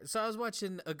here. So I was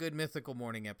watching a Good Mythical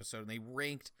Morning episode, and they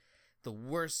ranked the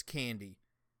worst candy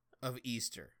of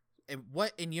Easter. And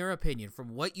what, in your opinion,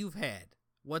 from what you've had,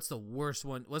 what's the worst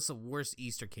one? What's the worst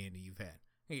Easter candy you've had?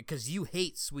 Because you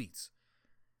hate sweets.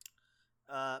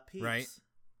 Peeps. Right?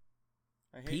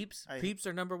 Peeps? Peeps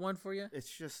are number one for you? It's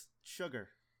just sugar.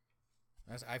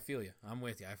 I feel you. I'm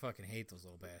with you. I fucking hate those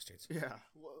little bastards. Yeah.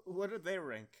 What did they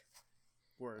rank?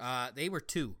 Worst? They were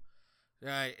 2.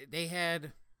 They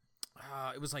had,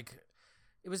 it was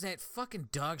that fucking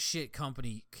dog shit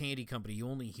candy company you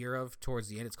only hear of towards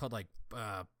the end. It's called like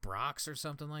Brock's or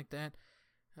something like that.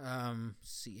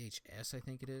 CHS, I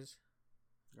think it is.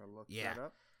 Gotta look that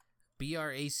up.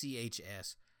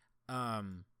 BRACHS.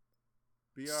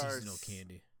 Seasonal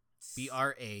candy.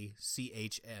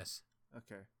 BRACHS.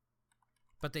 Okay.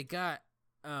 But they got,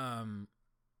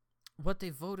 what they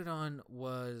voted on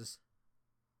was,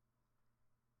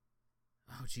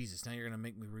 oh Jesus, now you're going to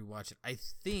make me rewatch it. I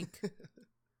think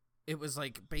it was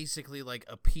like basically like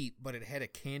a Peep, but it had a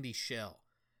candy shell.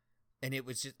 And it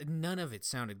was just, none of it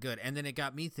sounded good. And then it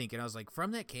got me thinking, I was like,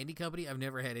 from that candy company, I've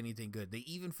never had anything good. They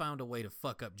even found a way to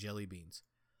fuck up jelly beans.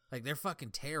 Like, they're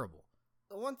fucking terrible.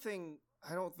 The one thing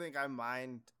I don't think I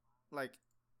mind, like,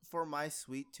 for my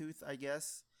sweet tooth, I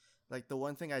guess, like, the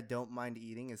one thing I don't mind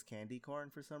eating is candy corn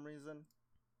for some reason.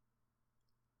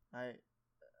 I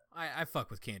fuck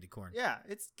with candy corn. Yeah,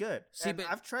 it's good. See, but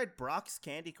I've tried Brock's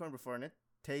candy corn before, and it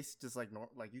tastes just like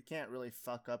normal. Like, you can't really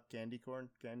fuck up candy corn,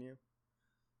 can you?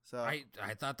 So I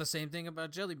thought the same thing about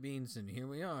jelly beans, and here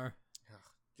we are. Ugh,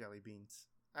 jelly beans.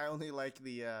 I only like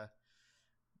the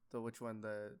which one,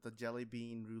 the jelly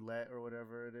bean roulette or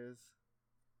whatever it is.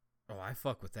 Oh, I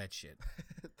fuck with that shit.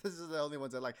 This is the only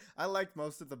ones I like. I like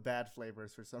most of the bad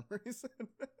flavors for some reason.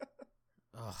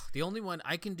 Oh, the only one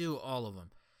I can do all of them,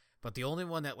 but the only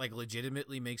one that like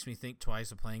legitimately makes me think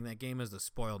twice of playing that game is the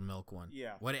spoiled milk one.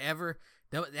 Yeah. Whatever.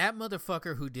 That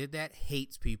motherfucker who did that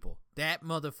hates people. That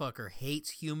motherfucker hates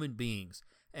human beings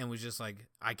and was just like,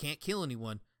 I can't kill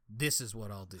anyone. This is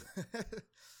what I'll do.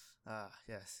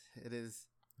 Yes, it is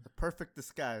the perfect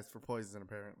disguise for poison,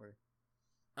 apparently.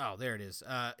 Oh, there it is.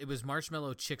 It was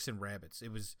marshmallow chicks and rabbits.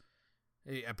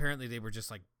 Apparently they were just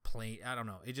like plain. I don't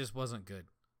know. It just wasn't good.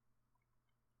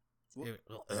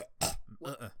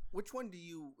 Which one do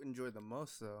you enjoy the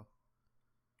most, though?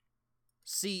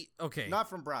 See, okay. Not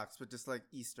from Brock's, but just like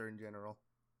Easter in general.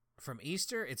 From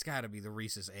Easter, it's got to be the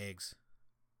Reese's Eggs.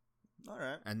 All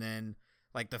right. And then,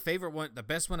 like, the favorite one, the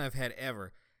best one I've had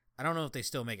ever, I don't know if they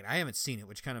still make it. I haven't seen it,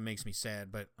 which kind of makes me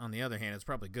sad. But on the other hand, it's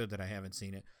probably good that I haven't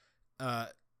seen it.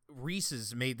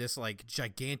 Reese's made this, like,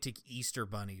 gigantic Easter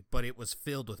bunny, but it was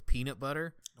filled with peanut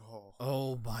butter.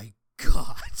 Oh my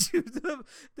God, dude,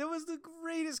 that was the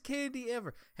greatest candy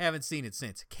ever. Haven't seen it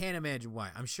since. Can't imagine why.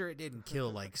 I'm sure it didn't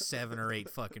kill like 7 or 8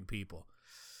 fucking people.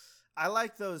 I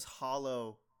like those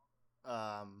hollow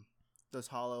those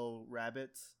hollow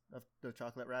rabbits, of the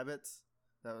chocolate rabbits.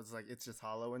 That was like, it's just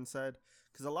hollow inside.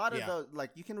 Because a lot of those,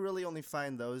 like, you can really only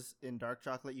find those in dark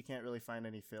chocolate. You can't really find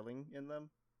any filling in them.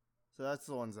 So that's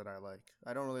the ones that I like.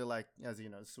 I don't really like, as you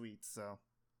know, sweets. So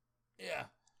yeah,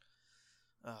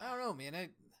 I don't know, man.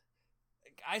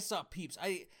 I saw Peeps.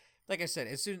 Like I said,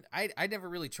 as soon I never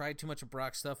really tried too much of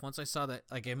Brock's stuff. Once I saw that,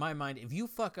 like in my mind, if you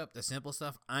fuck up the simple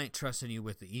stuff, I ain't trusting you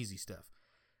with the easy stuff,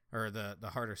 or the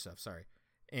harder stuff. Sorry.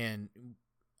 And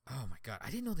oh my god, I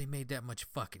didn't know they made that much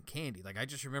fucking candy. Like I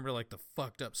just remember like the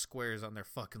fucked up squares on their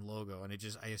fucking logo, and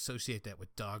I associate that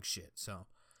with dog shit. So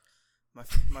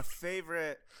my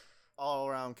favorite all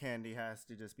around candy has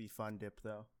to just be Fun Dip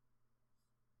though.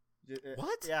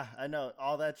 What? Yeah, I know.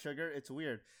 All that sugar, it's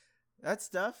weird. That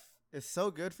stuff is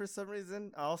so good for some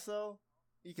reason. Also,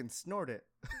 you can snort it.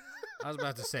 I was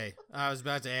about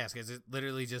to ask, is it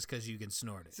literally just because you can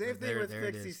snort it? Same thing with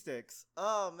Pixie Sticks.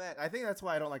 Oh, man. I think that's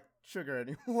why I don't like sugar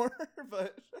anymore,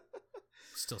 but...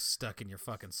 Still stuck in your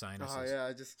fucking sinuses. Oh, yeah.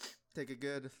 I just take a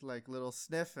good, like, little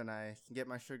sniff, and I can get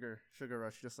my sugar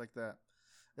rush just like that.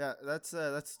 Yeah, that's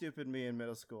stupid me in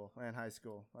middle school and high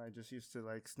school. I just used to,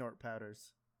 like, snort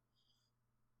powders.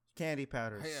 Candy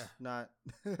powders. Oh, yeah.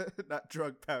 Not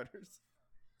drug powders.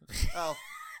 Oh,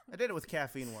 I did it with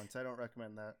caffeine once. I don't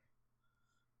recommend that.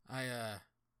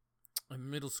 In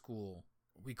middle school,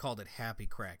 we called it Happy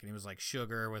Crack, and it was like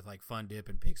sugar with like Fun Dip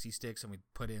and Pixie Sticks, and we'd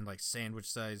put it in like sandwich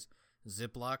size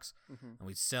Ziplocs, and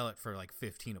we'd sell it for like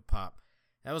 $15 a pop.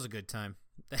 That was a good time.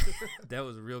 That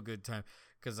was a real good time,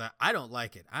 because I don't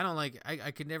like it.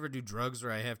 I could never do drugs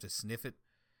where I have to sniff it,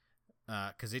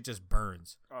 because it just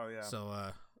burns. Oh, yeah.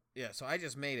 So I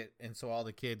just made it, and so all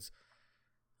the kids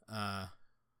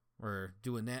were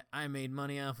doing that. I made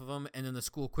money off of them, and then the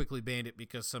school quickly banned it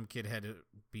because some kid had to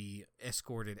be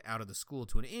escorted out of the school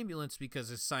to an ambulance because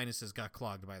his sinuses got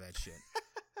clogged by that shit.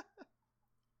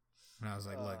 And I was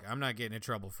like, look, I'm not getting in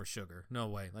trouble for sugar. No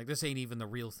way. Like, this ain't even the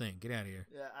real thing. Get out of here.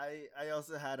 Yeah, I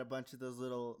also had a bunch of those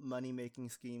little money-making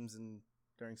schemes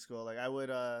during school. Like, I would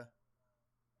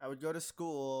go to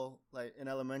school, like, in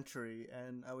elementary,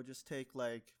 and I would just take,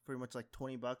 like, pretty much, like,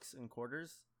 $20 in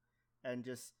quarters and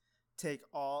just take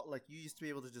all, like, you used to be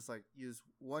able to just, like, use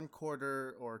 1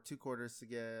 quarter or 2 quarters to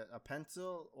get a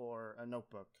pencil or a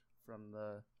notebook from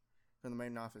the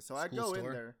main office. So I'd go in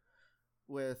there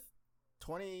with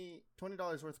 $20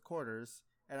 worth of quarters,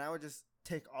 and I would just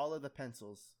take all of the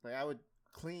pencils. Like, I would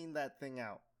clean that thing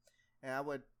out, and I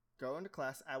would go into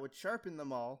class. I would sharpen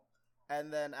them all,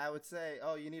 and then I would say,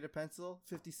 oh, you need a pencil?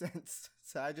 50 cents.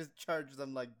 So I just charged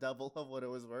them like double of what it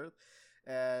was worth,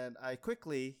 and I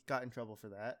quickly got in trouble for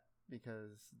that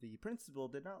because the principal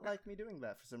did not like me doing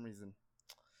that for some reason.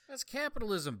 That's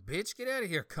capitalism, bitch. Get out of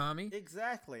here, commie.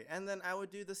 Exactly. And then I would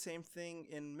do the same thing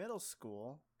in middle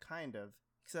school, kind of.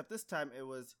 Except this time it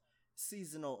was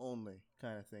seasonal only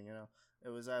kind of thing, you know. It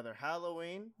was either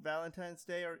Halloween, Valentine's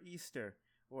Day, or Easter,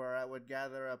 where I would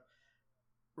gather up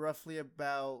roughly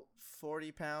about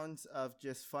 40 pounds of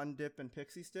just Fun Dip and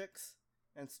Pixie Sticks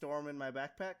and store them in my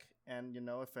backpack. And, you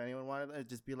know, if anyone wanted it,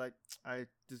 just be like,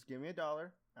 just give me $1.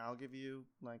 I'll give you,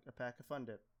 like, a pack of Fun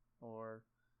Dip. Or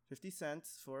 50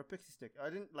 cents for a Pixie Stick.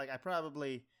 I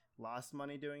probably lost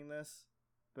money doing this.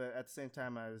 But at the same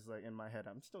time, I was like, in my head,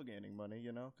 I'm still gaining money,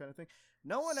 you know, kind of thing.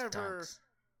 No one ever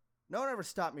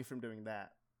stopped me from doing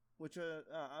that, which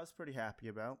I was pretty happy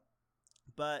about.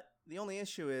 But the only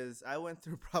issue is I went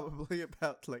through probably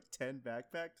about like 10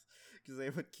 backpacks because they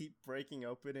would keep breaking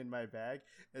open in my bag.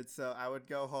 And so I would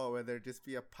go home and there'd just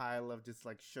be a pile of just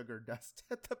like sugar dust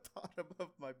at the bottom of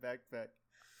my backpack.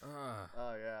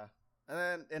 Oh, yeah. And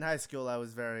then in high school, I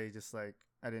was very just like,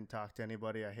 I didn't talk to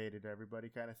anybody. I hated everybody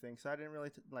kind of thing. So I didn't really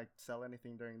sell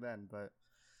anything during then. But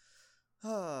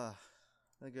the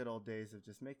good old days of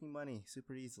just making money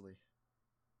super easily.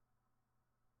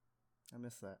 I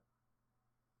miss that.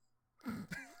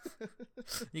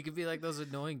 You could be like those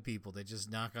annoying people that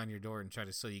just knock on your door and try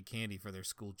to sell you candy for their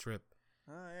school trip.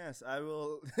 Ah, yes. I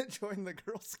will join the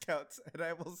Girl Scouts and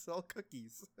I will sell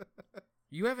cookies.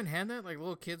 You haven't had that? Like,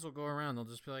 little kids will go around. They'll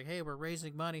just be like, hey, we're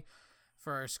raising money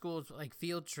for our school like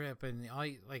field trip, and all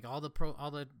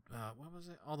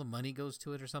the money goes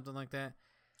to it or something like that.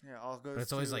 Yeah, all goes. But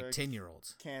it's always like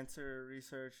 10-year-olds. Cancer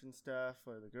research and stuff,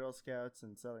 or the Girl Scouts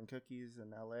and selling cookies in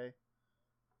LA.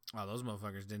 Oh, those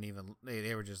motherfuckers didn't even.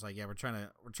 They were just like, yeah, we're trying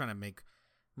to make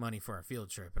money for our field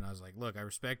trip, and I was like, look, I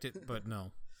respect it, but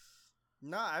no.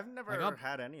 No, I've never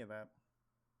had any of that.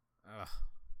 Ugh.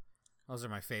 Those are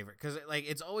my favorite because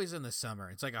it's always in the summer.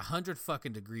 It's like 100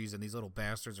 fucking degrees and these little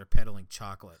bastards are peddling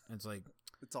chocolate. It's like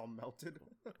it's all melted.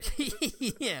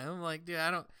 Yeah, I'm like, dude,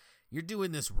 you're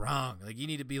doing this wrong. Like, you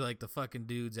need to be like the fucking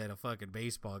dudes at a fucking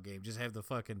baseball game. Just have the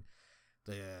fucking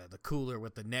the cooler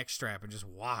with the neck strap and just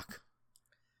walk.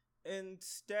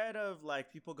 Instead of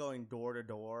like people going door to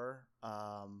door,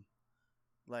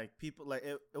 like people like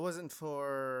it wasn't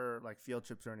for like field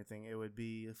trips or anything. It would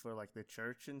be for like the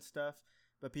church and stuff.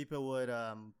 But people would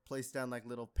place down like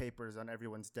little papers on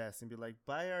everyone's desk and be like,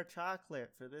 buy our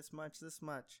chocolate for this much.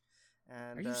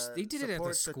 And they did it at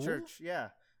the school? church. Yeah.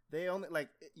 They only like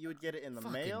you would get it in the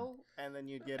mail and then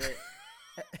you'd get it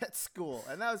at school.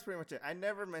 And that was pretty much it. I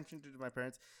never mentioned it to my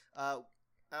parents.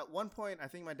 At one point, I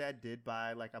think my dad did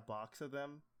buy like a box of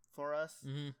them for us.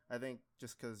 Mm-hmm. I think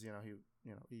just because he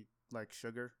likes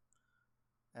sugar,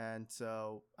 and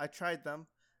so I tried them.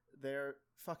 They're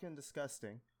fucking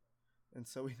disgusting, and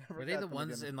so we never. Were they the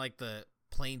ones in like the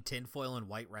plain tinfoil and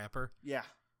white wrapper? Yeah.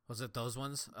 Was it those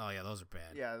ones? Oh yeah, those are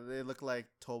bad. Yeah, they look like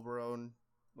Toblerone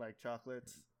like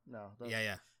chocolates. No.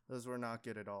 Yeah. Those were not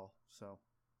good at all. So,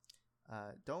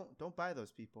 don't buy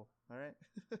those, people. All right.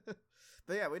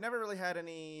 But yeah, we never really had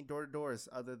any door to doors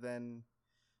other than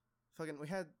fucking. We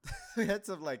had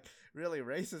some like really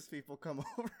racist people come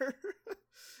over.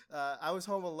 I was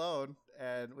home alone,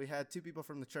 and we had two people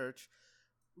from the church,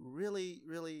 really,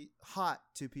 really hot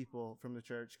two people from the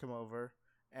church come over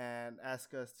and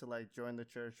ask us to like join the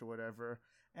church or whatever.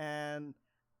 And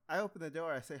I open the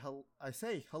door. I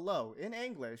say hello in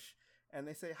English, and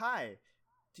they say, "Hi,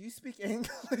 do you speak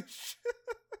English?"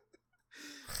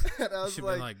 And I was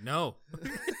like, no.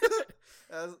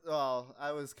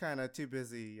 I was kind of too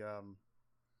busy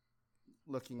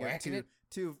looking at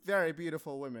two very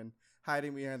beautiful women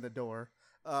hiding behind the door.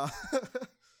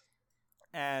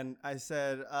 And I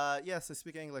said, yes, I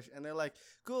speak English. And they're like,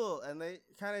 cool. And they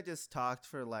kind of just talked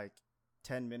for like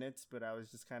 10 minutes, but I was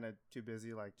just kind of too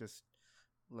busy, like just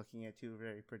looking at two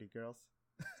very pretty girls.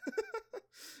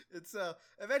 And so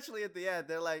eventually at the end,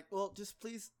 they're like, well, just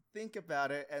please think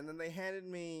about it. And then they handed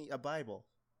me a Bible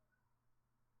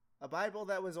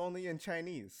that was only in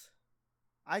Chinese.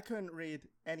 I couldn't read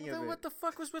any of it. What the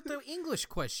fuck was with the English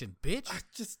question, bitch?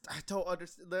 I don't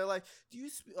understand. They're like, do you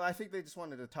speak? I think they just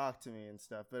wanted to talk to me and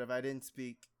stuff. But if I didn't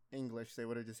speak English, they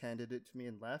would have just handed it to me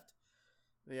and left.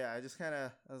 But yeah,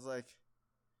 I was like,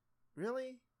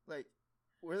 really? Like,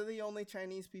 we're the only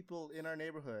Chinese people in our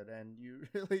neighborhood, and you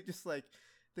really just like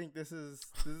think this is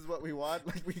what we want?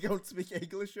 Like, we don't speak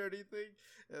English or anything?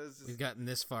 We've gotten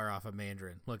this far off of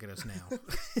Mandarin. Look at us now.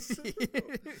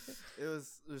 It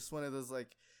was just one of those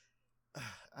like,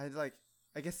 I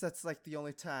guess that's like the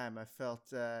only time I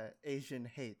felt Asian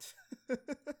hate,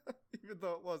 even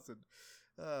though it wasn't.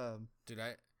 Dude,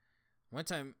 one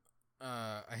time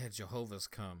I had Jehovah's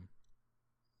come,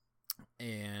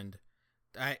 and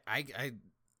I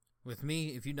with me,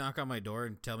 if you knock on my door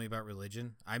and tell me about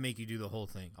religion, I make you do the whole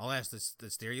thing. I'll ask the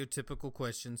stereotypical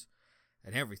questions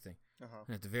and everything. Uh-huh.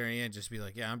 And at the very end, just be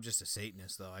like, yeah, I'm just a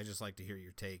Satanist, though. I just like to hear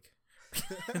your take.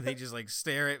 And they just, like,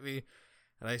 stare at me,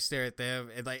 and I stare at them.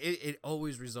 And, like, it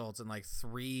always results in, like,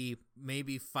 3,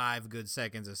 maybe 5 good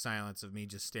seconds of silence of me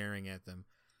just staring at them.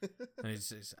 And it's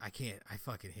just, I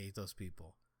fucking hate those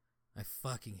people. I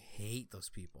fucking hate those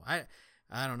people. I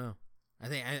don't know.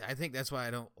 I think that's why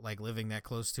I don't like living that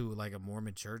close to like a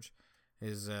Mormon church.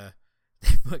 Is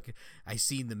I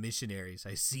seen the missionaries.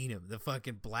 I seen them. The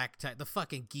fucking black tie, the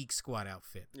fucking Geek Squad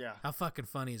outfit. Yeah. How fucking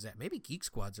funny is that? Maybe Geek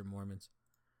Squads are Mormons.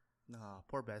 No,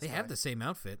 poor Best They Buy. have the same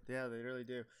outfit. Yeah, they really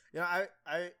do. I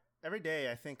every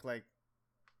day I think like,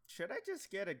 should I just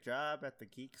get a job at the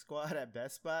Geek Squad at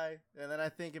Best Buy? And then I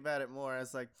think about it more. I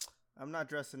was like, I'm not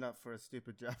dressing up for a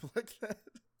stupid job like that,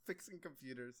 fixing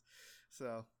computers.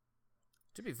 So.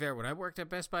 To be fair, when I worked at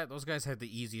Best Buy, those guys had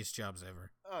the easiest jobs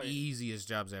ever. Oh, yeah. Easiest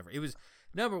jobs ever. It was,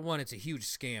 number one, it's a huge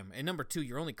scam. And number two,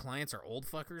 your only clients are old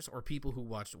fuckers or people who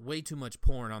watch way too much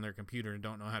porn on their computer and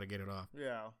don't know how to get it off.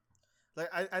 Yeah. Like,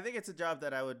 I think it's a job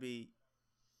that I would be,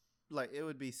 like, it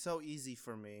would be so easy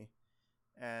for me.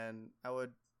 And I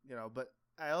would, but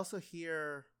I also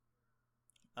hear,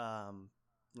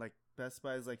 like, Best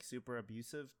Buy is, like, super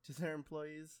abusive to their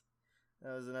employees.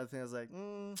 That was another thing. I was like,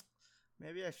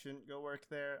 maybe I shouldn't go work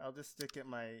there. I'll just stick at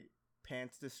my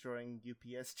pants-destroying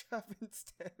UPS job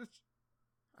instead.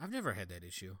 I've never had that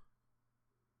issue.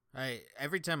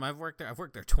 Every time I've worked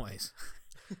there twice.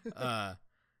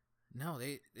 No,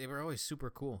 they were always super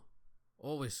cool.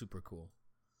 Always super cool.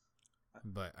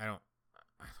 But I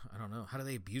don't know. How do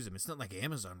they abuse them? It's not like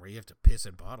Amazon where you have to piss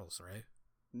in bottles, right?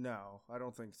 No, I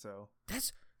don't think so.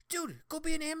 Dude, go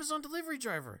be an Amazon delivery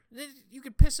driver. You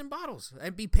could piss in bottles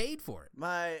and be paid for it.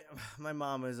 My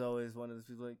mom is always one of those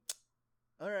people like,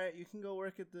 all right, you can go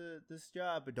work at this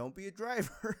job, but don't be a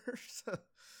driver. So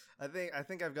I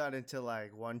think I've gotten into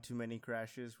like one too many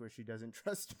crashes where she doesn't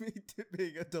trust me to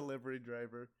being a delivery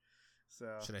driver.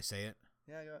 So Should I say it?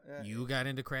 Yeah. You got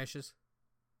into crashes?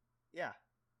 Yeah.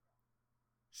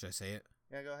 Should I say it?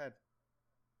 Yeah, go ahead.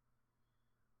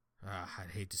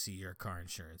 I'd hate to see your car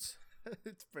insurance.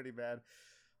 It's pretty bad.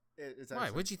 It's Why?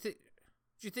 What'd you think?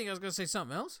 Did you think I was gonna say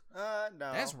something else? No.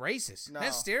 That's racist. No.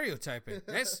 That's stereotyping.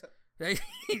 That's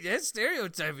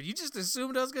stereotyping. You just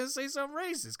assumed I was gonna say something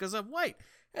racist because I'm white.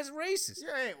 That's racist. You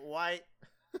ain't white.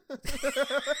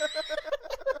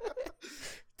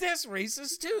 That's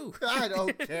racist too. I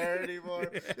don't care anymore.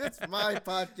 It's my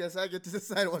podcast. I get to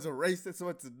decide what's a racist,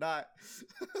 what's not.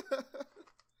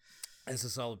 That's a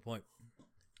solid point.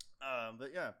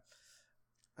 But yeah,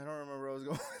 I don't remember where I was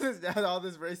going with this. All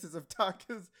this racism talk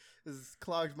is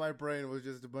clogged my brain with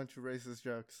just a bunch of racist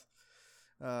jokes.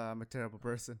 I'm a terrible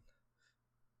person.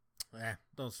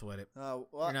 Don't sweat it. Well,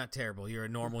 You're not terrible. You're a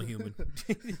normal human.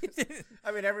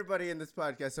 I mean, everybody in this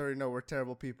podcast already know we're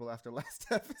terrible people after last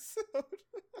episode.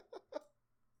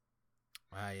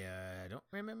 I don't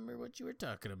remember what you were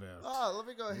talking about. Oh, let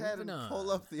me go ahead Moving and on.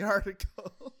 pull up the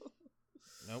article.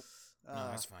 Nope. No,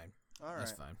 that's fine. All right.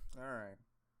 That's fine. All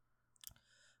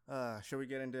right. Should we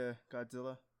get into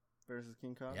Godzilla versus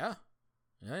King Kong? Yeah.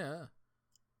 Yeah.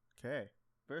 Okay.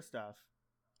 First off,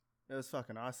 it was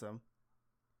fucking awesome.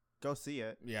 Go see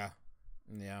it. Yeah.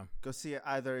 Go see it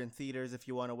either in theaters if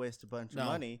you want to waste a bunch of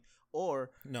money,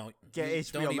 or No. get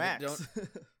HBO Max.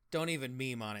 Don't even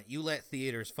meme on it. You let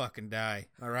theaters fucking die.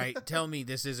 All right. Tell me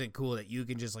this isn't cool that you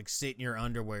can just like sit in your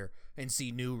underwear and see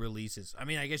new releases. I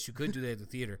mean, I guess you could do that at the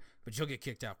theater, but you'll get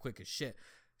kicked out quick as shit.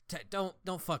 Don't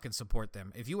fucking support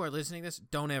them. If you are listening to this,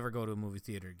 don't ever go to a movie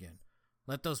theater again.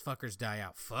 Let those fuckers die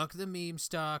out. Fuck the meme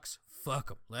stocks. Fuck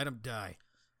them. Let them die.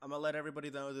 I'm going to let everybody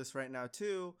know this right now,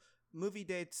 too. Movie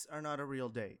dates are not a real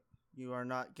date. You are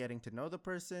not getting to know the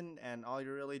person, and all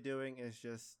you're really doing is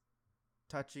just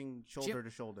touching shoulder to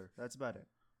shoulder. That's about it.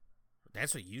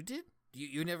 That's what you did?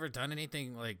 You never done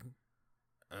anything like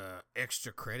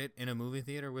extra credit in a movie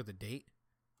theater with a date?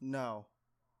 No.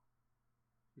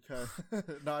 Because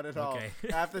not at all. Okay.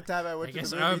 Half the time I went I to the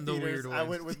guess I'm movie the theaters, weird I one.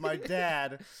 went with my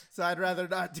dad, so I'd rather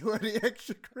not do any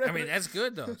extra credit. I mean, that's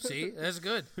good though. See, that's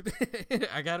good.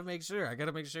 I gotta make sure.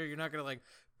 You're not gonna like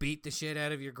beat the shit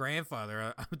out of your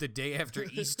grandfather the day after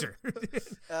Easter.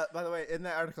 By the way, in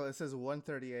that article it says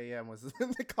 1:30 a.m. was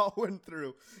when the call went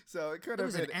through, so it could It have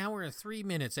was been an hour and 3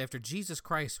 minutes after Jesus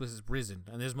Christ was risen,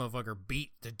 and this motherfucker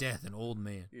beat to death an old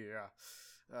man.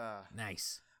 Yeah.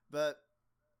 Nice. But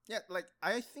yeah, like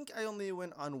I think I only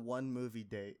went on one movie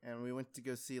date, and we went to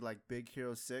go see like Big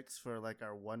Hero 6 for like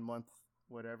our 1 month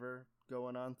whatever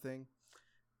going on thing.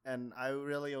 And I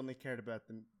really only cared about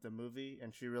the movie,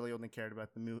 and she really only cared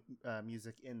about the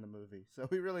music in the movie. So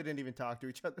we really didn't even talk to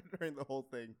each other during the whole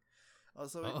thing.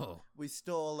 Also, we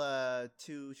stole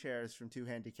 2 chairs from 2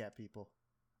 handicapped people.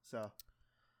 So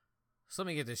let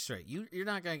me get this straight. You're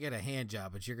not gonna get a hand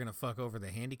job, but you're gonna fuck over the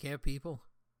handicapped people?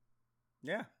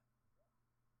 yeah.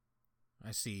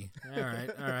 I see. All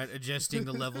right. Adjusting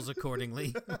the levels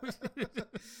accordingly.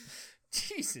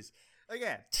 Jesus.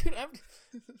 Again, Dude,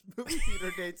 movie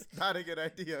theater dates not a good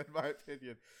idea in my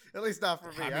opinion. At least not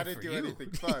for me. I didn't do anything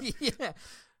fun.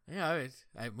 Yeah.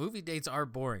 Movie dates are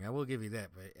boring. I will give you that.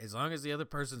 But as long as the other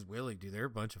person's willing to, they're a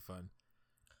bunch of fun.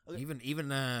 Okay.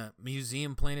 Even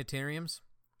museum planetariums.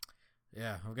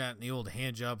 Yeah, I've gotten the old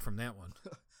hand job from that one.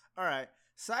 All right.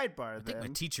 Sidebar I then. think my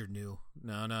teacher knew.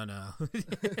 No.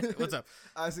 What's up?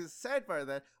 Sidebar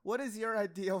then. What is your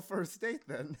ideal first date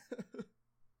then?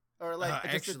 Or like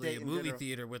just actually a, a movie general.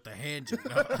 theater with a hand job.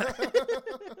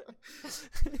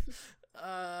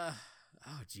 No.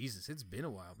 Oh Jesus, it's been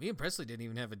a while. Me and Presley didn't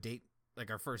even have a date,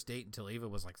 like our first date, until Ava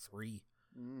was like 3.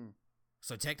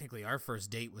 So technically, our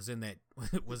first date was in that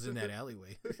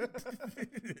alleyway.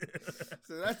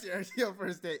 So that's your ideal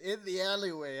first date, in the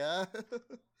alleyway, huh?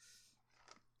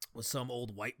 With some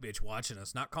old white bitch watching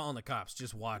us, not calling the cops,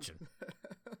 just watching.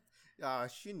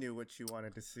 She knew what she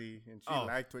wanted to see, and she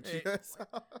liked what she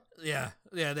saw. Yeah.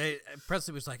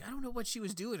 Presley was like, I don't know what she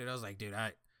was doing, and I was like, dude,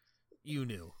 you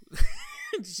knew.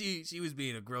 she was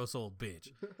being a gross old bitch.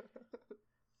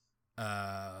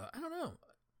 I don't know.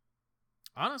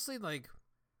 Honestly, like,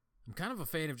 I'm kind of a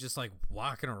fan of just like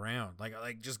walking around, like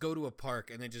just go to a park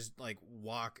and then just like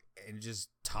walk and just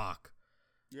talk.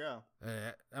 Yeah,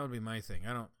 that would be my thing.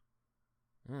 I don't.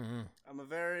 Mm-hmm. I'm a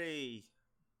very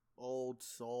old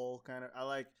soul kind of. I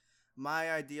like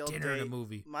my ideal dinner date. in a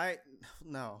movie. My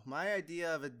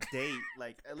idea of a date,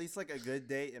 like at least like a good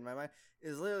date in my mind,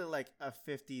 is literally like a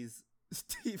 50s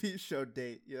TV show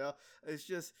date. You know, it's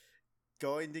just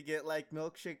going to get like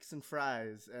milkshakes and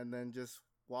fries, and then just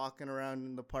walking around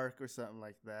in the park or something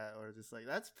like that, or just like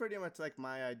that's pretty much like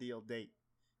my ideal date.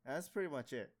 That's pretty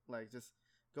much it. Like just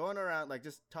going around, like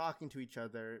just talking to each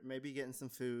other, maybe getting some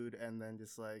food, and then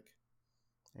just like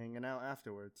hanging out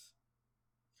afterwards.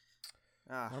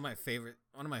 One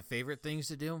of my favorite things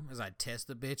to do is I'd test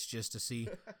the bitch just to see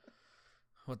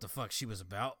what the fuck she was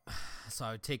about. So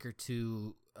I would take her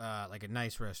to like a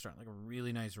nice restaurant, like a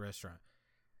really nice restaurant.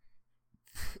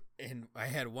 And I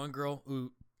had one girl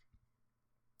who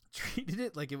treated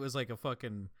it like it was like a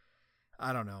fucking,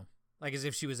 I don't know, like as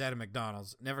if she was at a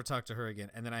McDonald's. Never talked to her again.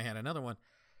 And then I had another one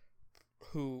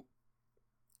who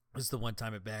was the one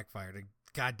time it backfired. And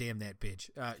goddamn that bitch.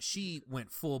 She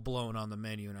went full blown on the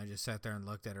menu, and I just sat there and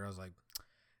looked at her. I was like,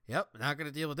 yep, not going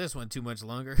to deal with this one too much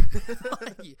longer.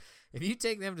 Like, if you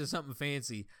take them to something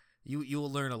fancy, you will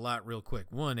learn a lot real quick.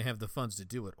 One, to have the funds to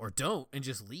do it, or don't, and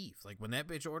just leave. Like when that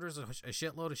bitch orders a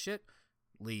shitload of shit,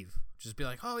 leave. Just be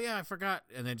like, oh yeah, I forgot,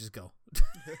 and then just go.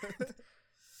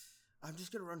 I'm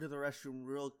just gonna run to the restroom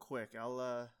real quick.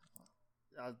 I'll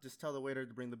just tell the waiter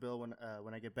to bring the bill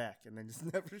when I get back, and then just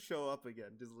never show up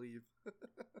again. Just leave.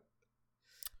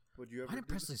 Would you ever? Mine and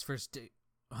Presley's first date.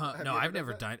 No, I've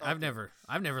never dined. Okay.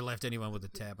 I've never left anyone with a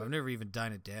tab. I've never even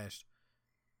dined at Dashed.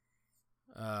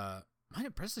 Mine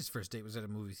and Presley's first date was at a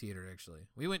movie theater. Actually,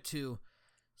 we went to.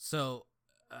 So,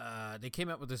 they came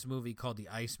out with this movie called The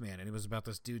Iceman, and it was about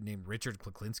this dude named Richard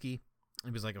Kuklinski.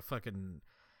 He was like a fucking.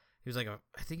 I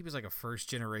think he was like a first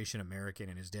generation American,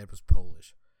 and his dad was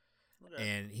Polish. Okay.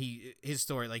 And his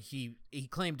story, like he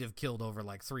claimed to have killed over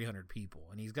like 300 people,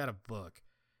 and he's got a book.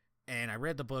 And I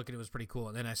read the book, and it was pretty cool.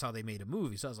 And then I saw they made a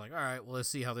movie, so I was like, all right, well, let's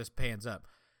see how this pans up.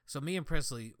 So me and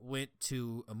Presley went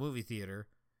to a movie theater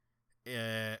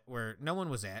where no one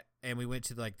was at, and we went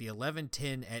to like the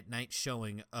 11:10 at night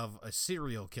showing of a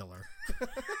serial killer.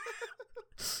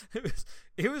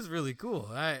 It was really cool.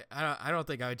 I don't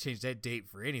think I would change that date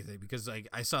for anything, because like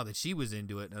I saw that she was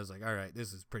into it, and I was like, all right,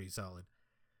 this is pretty solid.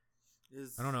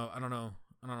 I don't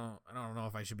know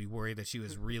if I should be worried that she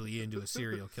was really into a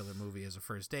serial killer movie as a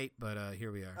first date, but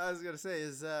here we are. I was gonna say,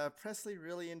 is Presley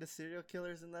really into serial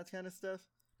killers and that kind of stuff?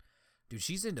 Dude,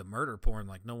 she's into murder porn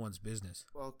like no one's business.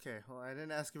 Okay, well, I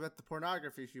didn't ask about the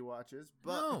pornography she watches,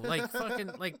 but no, like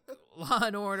fucking like Law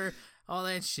and Order, all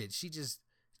that shit. She just,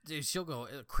 dude, she'll go.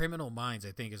 Criminal Minds,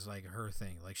 I think, is like her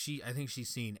thing. Like I think she's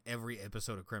seen every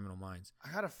episode of Criminal Minds.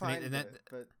 I gotta find it,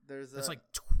 but that's like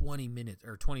 20 minutes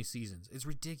or 20 seasons. It's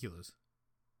ridiculous.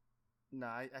 No,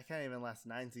 I can't even last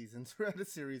 9 seasons. We're at a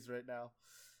series right now,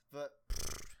 but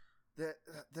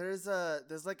there's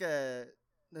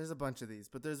a bunch of these,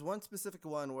 but there's one specific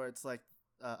one where it's like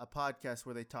a podcast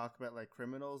where they talk about like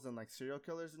criminals and like serial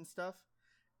killers and stuff,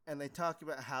 and they talk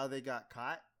about how they got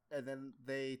caught, and then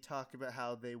they talk about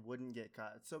how they wouldn't get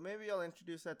caught. So maybe I'll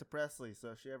introduce that to Presley, so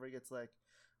if she ever gets like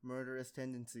murderous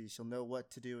tendencies, she'll know what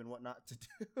to do and what not to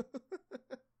do.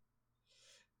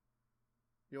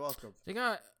 You're welcome.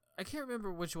 I can't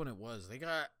remember which one it was. They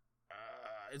got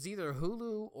it's either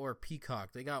Hulu or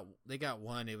Peacock. They got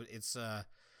one. It's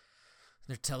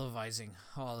they're televising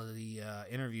all of the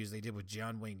interviews they did with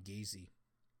John Wayne Gacy,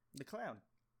 the clown.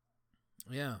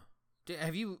 Yeah.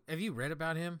 Have you read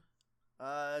about him?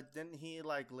 Didn't he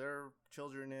like lure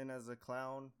children in as a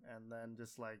clown and then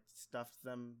just like stuffed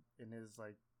them in his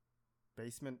like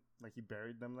basement, like he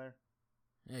buried them there?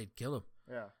 Yeah, he'd kill them.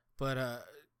 Yeah. But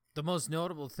the most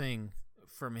notable thing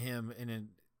from him, and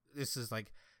this is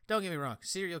like, don't get me wrong,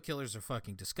 serial killers are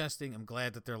fucking disgusting. I'm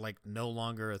glad that they're like no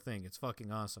longer a thing. It's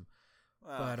fucking awesome.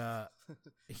 But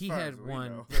he had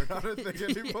one. They're not a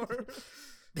thing anymore.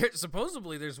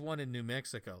 Supposedly there's one in New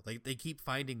Mexico. They keep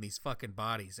finding these fucking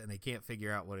bodies and they can't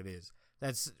figure out what it is.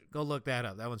 Go look that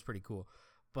up. That one's pretty cool.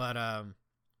 But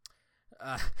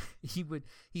he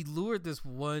lured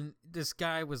this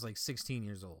guy was like 16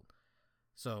 years old.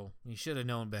 So he should have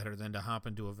known better than to hop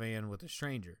into a van with a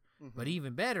stranger. Mm-hmm. But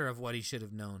even better of what he should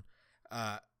have known,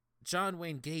 John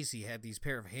Wayne Gacy had these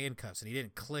pair of handcuffs, and he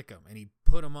didn't click them, and he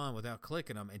put them on without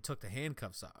clicking them and took the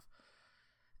handcuffs off.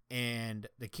 And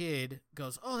the kid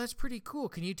goes, "Oh, that's pretty cool.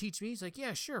 Can you teach me?" He's like,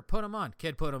 "Yeah, sure. Put them on."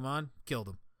 Kid put them on, killed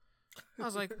him. I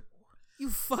was like, "You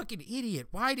fucking idiot!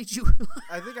 Why did you?"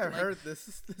 I think I've heard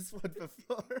this one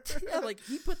before. Yeah, like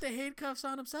he put the handcuffs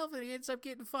on himself, and he ends up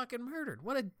getting fucking murdered.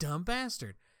 What a dumb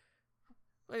bastard!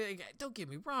 Like, don't get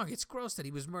me wrong; it's gross that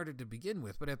he was murdered to begin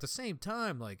with, but at the same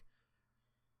time, like,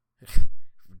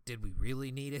 did we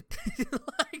really need it?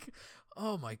 Like,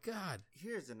 oh my god!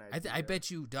 Here's an idea. I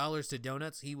bet you dollars to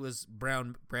donuts he was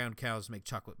brown cows make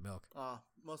chocolate milk.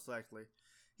 Most likely.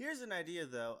 Here's an idea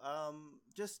though.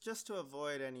 Just to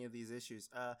avoid any of these issues,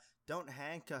 don't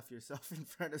handcuff yourself in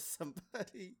front of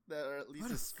somebody that, or at least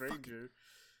What a a stranger.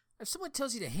 If someone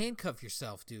tells you to handcuff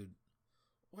yourself, dude,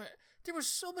 what? There were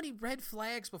so many red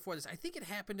flags before this. I think it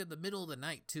happened in the middle of the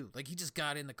night too. Like he just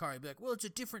got in the car. He'd be like, "Well, it's a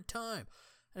different time,"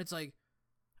 and it's like,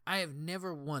 I have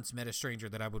never once met a stranger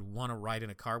that I would want to ride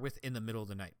in a car with in the middle of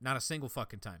the night. Not a single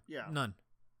fucking time. Yeah. None.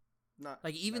 Not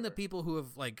Like even never. the people who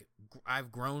have like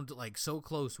I've grown to, like so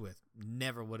close with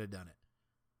never would have done it.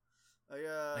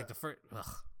 Like the first.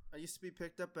 Ugh. I used to be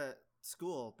picked up at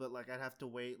school, but like I'd have to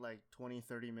wait like 20,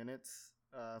 30 minutes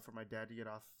for my dad to get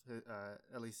off,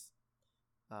 at least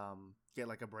get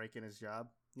like a break in his job.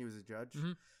 He was a judge.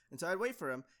 Mhm. And so I'd wait for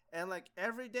him. And like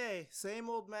every day, same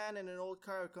old man in an old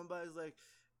car would come by. He's like,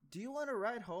 "Do you want to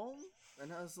ride home?"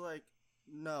 And I was like,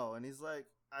 "No." And he's like,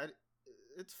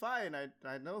 "It's fine.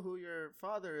 I know who your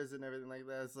father is and everything like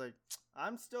that." It's like,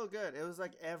 "I'm still good." It was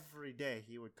like every day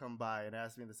he would come by and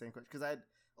ask me the same question because I'd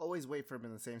always wait for him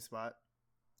in the same spot.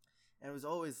 And it was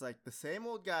always like the same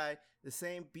old guy, the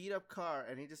same beat up car,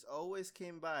 and he just always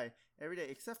came by every day,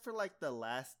 except for like the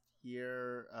last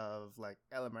year of like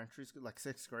elementary school, like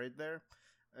 6th grade there.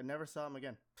 I never saw him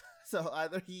again. So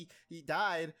either he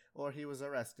died or he was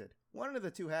arrested. One of the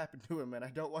two happened to him, and I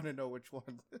don't want to know which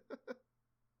one.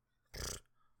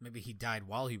 Maybe he died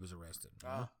while he was arrested.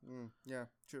 Huh? Yeah,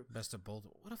 true. Best of both.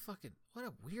 What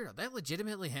a weirdo. That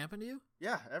legitimately happened to you?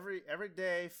 Yeah, every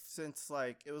day since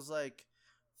like it was like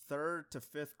 3rd to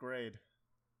 5th grade,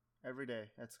 every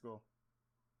day at school.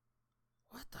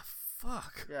 What the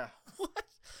fuck? Yeah. What?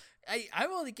 I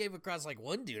only came across like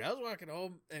one dude. I was walking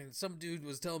home and some dude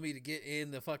was telling me to get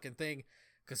in the fucking thing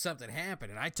because something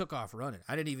happened, and I took off running.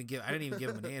 I didn't even give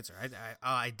him an answer.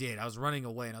 I did. I was running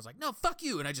away, and I was like, "No, fuck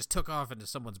you!" And I just took off into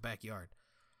someone's backyard.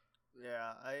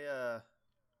 Yeah,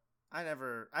 I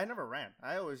never ran.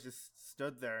 I always just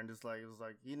stood there and just like it was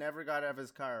like he never got out of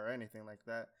his car or anything like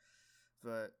that.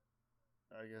 But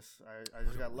I guess I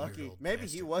just got lucky. old Maybe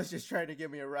bastard. he was just trying to give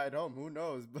me a ride home. Who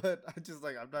knows? But I just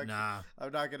like I'm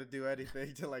not gonna do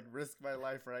anything to like risk my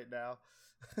life right now.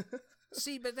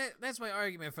 See, but that's my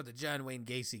argument for the John Wayne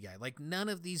Gacy guy. Like, none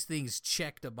of these things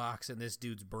checked a box in this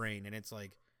dude's brain, and it's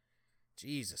like,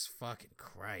 Jesus fucking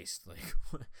Christ. Like,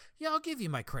 yeah, I'll give you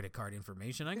my credit card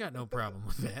information. I got no problem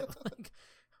with that. Like,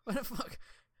 what the fuck?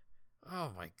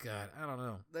 Oh my God, I don't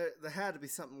know. There had to be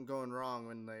something going wrong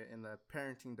in the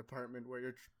parenting department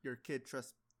where your kid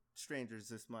trusts strangers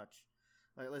this much.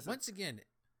 Like, listen. Once again,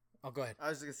 oh, go ahead. I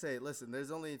was just gonna say, listen,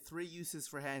 there's only 3 uses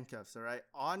for handcuffs, all right?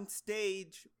 On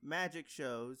stage magic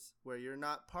shows where you're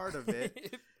not part of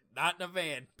it, Not in a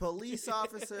van. police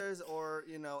officers or,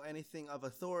 anything of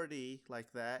authority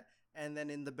like that, and then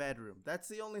in the bedroom. That's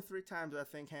the only 3 times I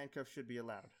think handcuffs should be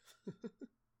allowed.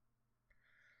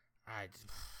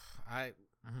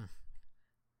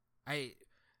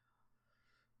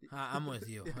 I'm with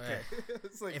you. Okay.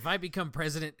 It's like, If I become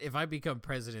president,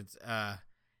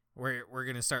 we're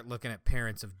gonna start looking at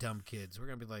parents of dumb kids. We're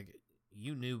gonna be like,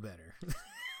 you knew better.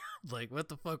 Like, what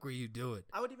the fuck were you doing?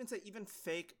 I would even say even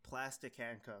fake plastic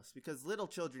handcuffs because little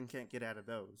children can't get out of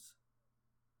those.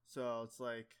 So it's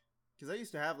like, because I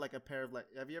used to have like a pair of like,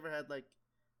 have you ever had like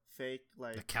fake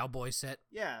like The cowboy set.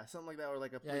 Yeah, something like that, or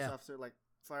like a police yeah. officer, like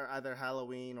for either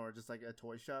Halloween or just like a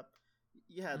toy shop.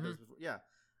 You had those before, yeah.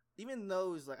 Even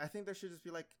those, like, I think there should just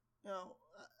be like,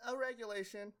 a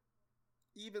regulation,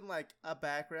 even like a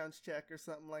background check or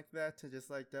something like that to just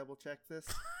like double check this.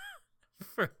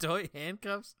 For toy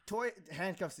handcuffs? Toy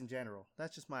handcuffs in general.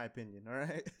 That's just my opinion. All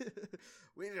right,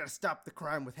 we need to stop the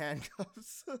crime with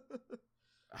handcuffs.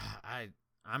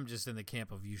 I'm just in the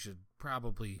camp of you should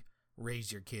probably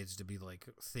raise your kids to be like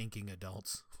thinking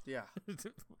adults. Yeah.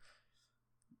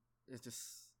 It's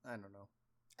just, I don't know.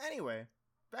 Anyway,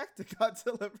 back to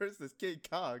Godzilla versus King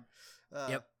Kong.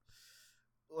 Yep.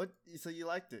 So you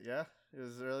liked it, yeah? It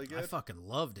was really good. I fucking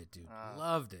loved it, dude.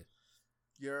 Loved it.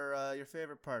 Your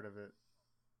favorite part of it?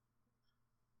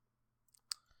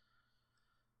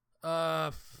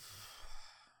 I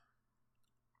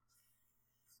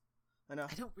know.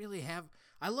 I don't really have.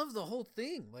 I love the whole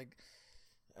thing. Like,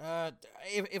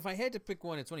 if I had to pick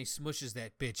one, it's when he smushes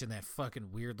that bitch in that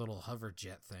fucking weird little hover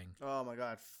jet thing. Oh my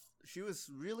god, she was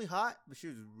really hot, but she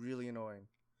was really annoying.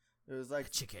 It was like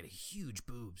That chick had huge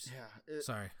boobs. yeah.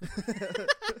 Sorry.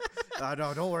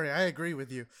 No, don't worry. I agree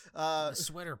with you. The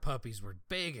sweater puppies were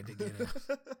begging to get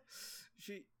out.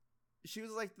 She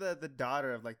was like the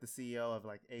daughter of like the CEO of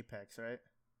like Apex, right?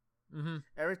 Mm-hmm.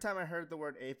 Every time I heard the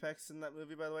word Apex in that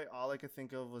movie, by the way, all I could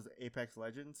think of was Apex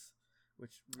Legends,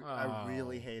 which I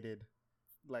really hated.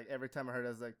 Like every time I heard it,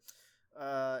 I was like,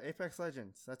 Apex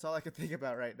Legends. That's all I can think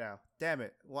about right now. Damn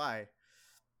it. Why?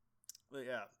 But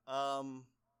yeah.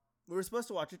 We were supposed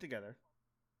to watch it together.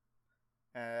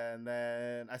 And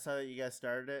then I saw that you guys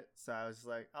started it, so I was just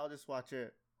like, I'll just watch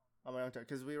it on my own time.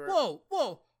 Because we were... Whoa,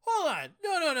 hold on.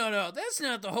 No. That's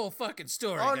not the whole fucking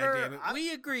story, goddammit.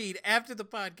 We agreed after the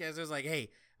podcast, I was like, hey,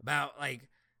 about like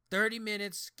 30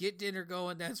 minutes, get dinner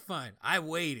going, that's fine. I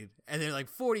waited. And then like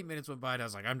 40 minutes went by and I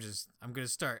was like, I'm going to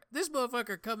start. This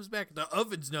motherfucker comes back, the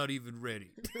oven's not even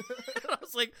ready. I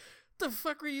was like, the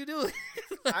fuck were you doing?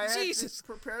 Like, I had Jesus. to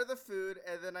prepare the food,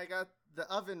 and then I got the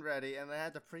oven ready, and I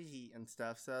had to preheat and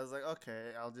stuff. So I was like,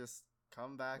 okay, I'll just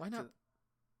come back.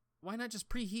 Why not just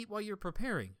preheat while you're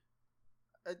preparing?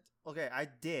 Okay, I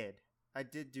did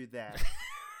do that.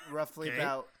 Roughly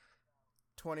about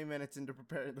 20 minutes into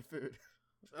preparing the food.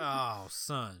 Oh,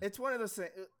 son. It's one of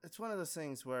those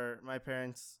things where my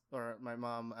parents, or my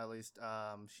mom at least,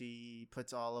 she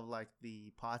puts all of like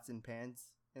the pots and pans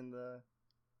in the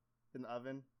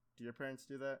oven. Do your parents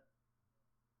do that?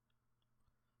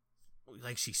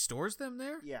 Like she stores them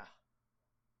there? Yeah.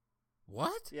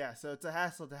 What? Yeah, so it's a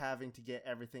hassle to having to get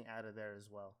everything out of there as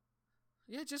well.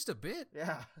 Yeah, just a bit.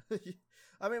 Yeah.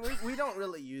 I mean, we don't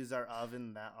really use our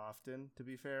oven that often, to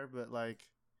be fair, but like...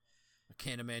 I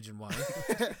can't imagine why.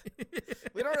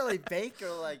 We don't really bake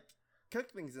or like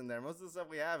cook things in there. Most of the stuff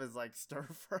we have is like stir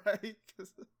fry.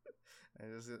 I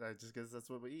just guess that's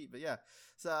what we eat. But yeah,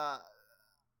 so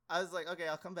I was like, okay,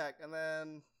 I'll come back, and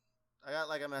then I got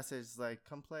like a message like,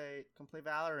 come play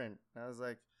Valorant. And I was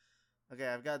like, okay,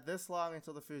 I've got this long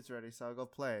until the food's ready, so I'll go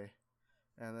play.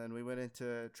 And then we went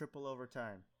into triple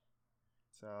overtime.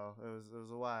 So it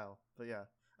was a while, but yeah,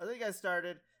 I think I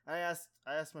started. I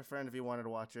asked my friend if he wanted to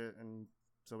watch it, and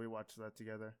so we watched that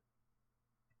together.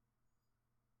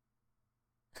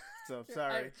 So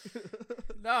sorry.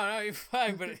 No, you're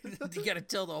fine, but you got to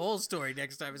tell the whole story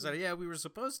next time. It's like, yeah, we were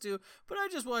supposed to, but I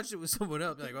just watched it with someone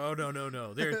else. Like, oh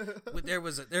no, there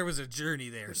was a journey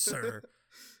there, sir.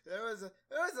 There was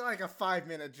like a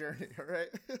 5-minute journey, right?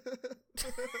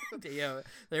 Yeah,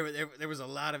 there was a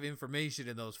lot of information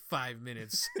in those 5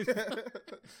 minutes.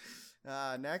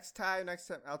 Next time,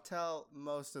 I'll tell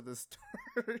most of the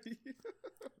story.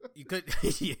 You could,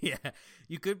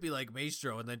 you could be like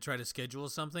Maestro and then try to schedule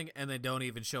something and then don't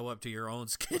even show up to your own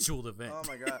scheduled event. Oh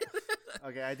my god!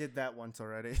 Okay, I did that once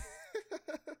already.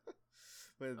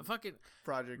 With a fucking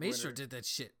Project Maestro Winter. did that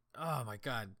shit. Oh my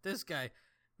god, this guy,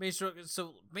 Maestro.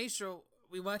 So Maestro,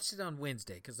 we watched it on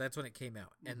Wednesday because that's when it came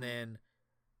out, and then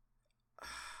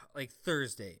like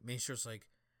Thursday, Maestro's like,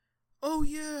 oh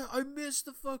yeah, I missed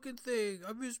the fucking thing.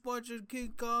 I missed watching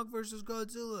King Kong versus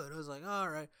Godzilla. And I was like, all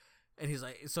right. And he's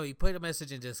like, so he put a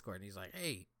message in Discord and he's like,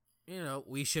 hey,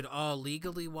 we should all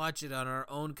legally watch it on our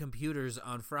own computers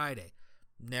on Friday.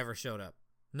 Never showed up.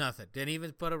 Nothing. Didn't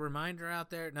even put a reminder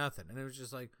out there. Nothing. And it was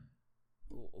just like,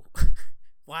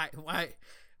 why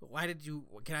did you,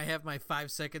 can I have my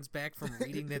 5 seconds back from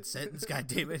reading that sentence? God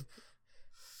damn it.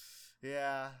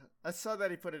 Yeah, I saw that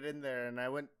he put it in there, and I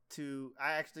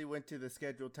actually went to the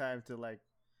scheduled time to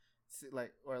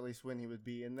or at least when he would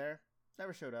be in there.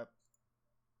 Never showed up.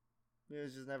 He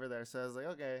was just never there. So I was like,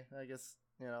 okay, I guess,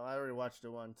 I already watched it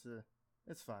once.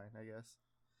 It's fine, I guess.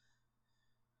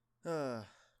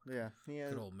 Yeah.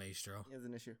 Good old Maestro. He has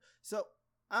an issue. So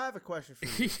I have a question for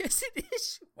you. He has an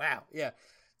issue. Wow. Yeah.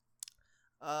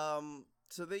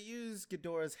 So they use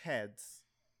Ghidorah's heads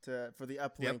for the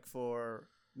uplink for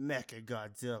Mecha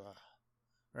Godzilla,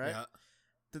 right? Yeah.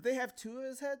 Did they have 2 of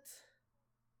his heads?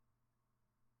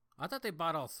 I thought they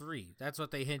bought all 3. That's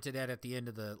what they hinted at the end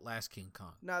of the last King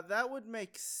Kong. Now that would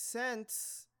make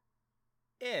sense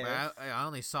if I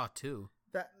only saw 2.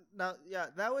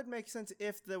 That would make sense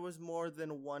if there was more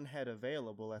than one head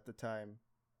available at the time.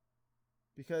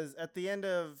 Because at the end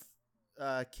of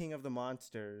King of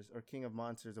Monsters or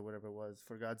whatever it was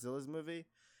for Godzilla's movie,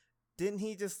 didn't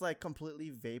he just like completely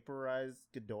vaporize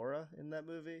Ghidorah in that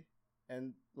movie?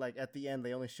 And like at the end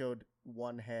they only showed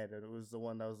one head, and it was the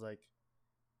one that was like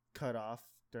cut off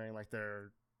during like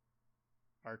their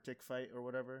Arctic fight or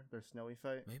whatever, their snowy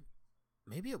fight.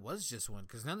 Maybe it was just one,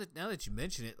 because now that you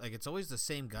mention it, like it's always the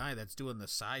same guy that's doing the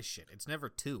size shit. It's never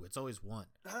 2. It's always 1.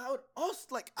 I would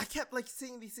also I kept like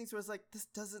seeing these things where it's like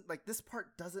this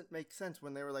part doesn't make sense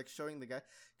when they were like showing the guy,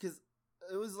 because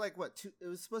it was like it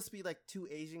was supposed to be like 2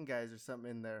 Asian guys or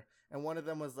something in there, and one of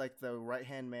them was like the right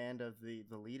hand man of the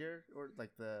leader, or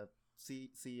like the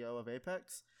CEO of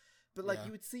Apex. But like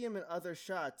you would see him in other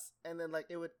shots, and then like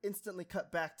it would instantly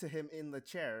cut back to him in the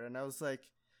chair, and I was like,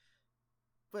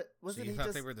 but wasn't so you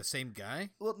thought they were the same guy?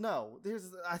 Well, no.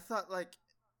 I thought like,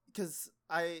 because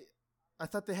I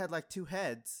thought they had like 2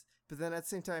 heads, but then at the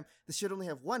same time, they should only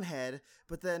have one head.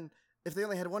 But then, if they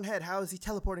only had one head, how is he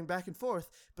teleporting back and forth?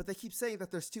 But they keep saying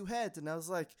that there's two heads, and I was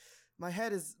like, my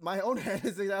own head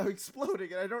is now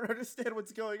exploding, and I don't understand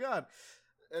what's going on.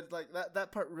 And like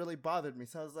that part really bothered me.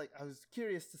 So I was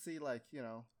curious to see, like,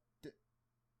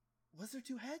 was there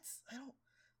two heads? I don't.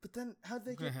 But then how'd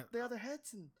they get the other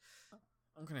heads? And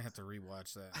I'm gonna have to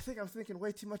rewatch that. I think I'm thinking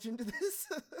way too much into this.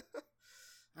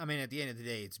 I mean, at the end of the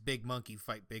day, it's big monkey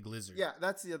fight big lizard. Yeah,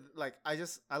 that's the like.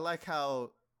 I like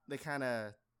how they kind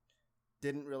of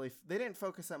didn't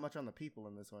focus that much on the people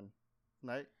in this one,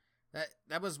 right?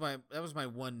 That was my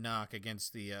one knock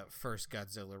against the first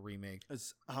Godzilla remake.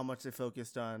 Is how much they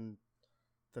focused on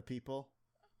the people.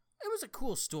 It was a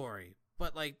cool story,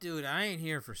 but like, dude, I ain't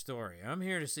here for story. I'm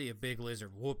here to see a big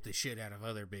lizard whoop the shit out of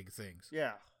other big things.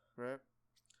 Yeah, right.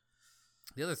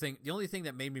 The only thing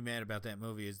that made me mad about that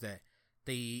movie is that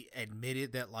they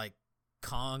admitted that like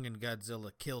Kong and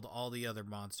Godzilla killed all the other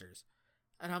monsters.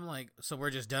 And I'm like, so we're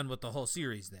just done with the whole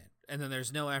series then? And then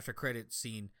there's no after credit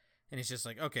scene, and it's just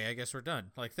like, okay, I guess we're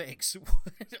done. Like, thanks.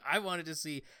 I wanted to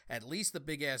see at least the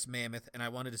big ass mammoth, and I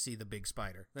wanted to see the big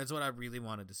spider. That's what I really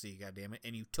wanted to see, goddammit.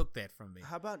 And you took that from me.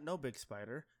 How about no big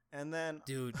spider? And then,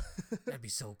 dude, that'd be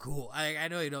so cool. I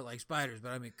know you don't like spiders, but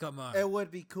I mean, come on. It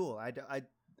would be cool.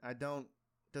 I don't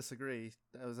disagree.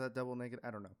 Was that double negative?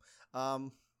 I don't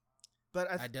know. But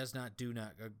I do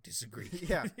not disagree.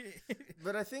 Yeah,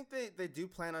 but I think they do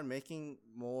plan on making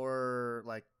more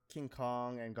like King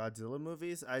Kong and Godzilla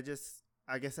movies. I guess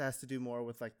it has to do more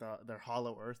with like their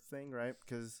Hollow Earth thing, right?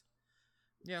 Because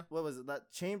what was it?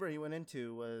 That chamber he went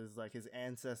into was like his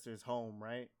ancestors' home,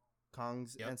 right?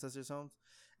 Kong's ancestors' homes,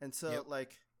 and so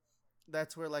like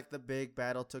that's where like the big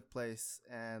battle took place,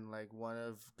 and like one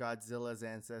of Godzilla's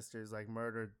ancestors like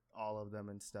murdered all of them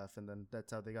and stuff, and then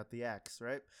that's how they got the axe,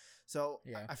 right? So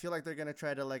I feel like they're gonna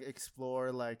try to like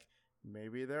explore like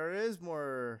maybe there is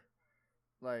more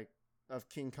like of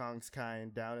King Kong's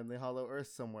kind down in the Hollow Earth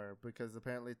somewhere, because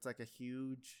apparently it's like a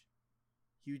huge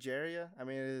area. I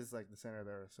mean, it is like the center of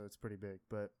the Earth, so it's pretty big,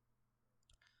 but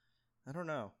I don't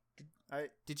know.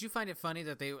 Did you find it funny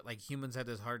that they like humans had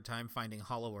this hard time finding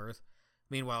Hollow Earth?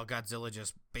 Meanwhile, Godzilla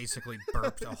just basically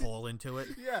burped a hole into it.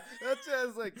 Yeah, that's what I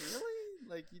was like, really?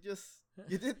 Like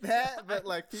you did that, but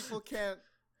like people can't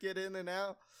get in and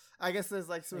out. I guess there's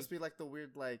like supposed to be like the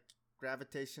weird like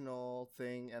gravitational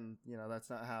thing, and that's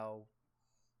not how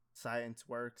science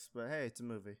works. But hey, it's a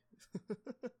movie.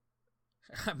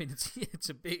 I mean,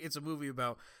 it's a movie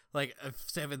about like a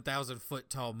 7,000 foot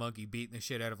tall monkey beating the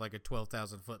shit out of like a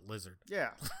 12,000 foot lizard.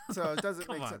 Yeah, so it doesn't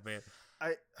Come make on, sense. man.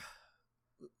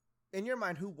 In your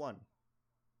mind, who won?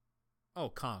 Oh,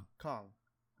 Kong,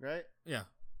 right? Yeah.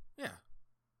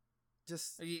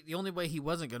 Just the only way he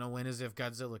wasn't gonna win is if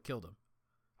Godzilla killed him.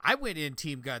 I went in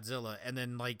Team Godzilla, and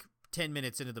then like 10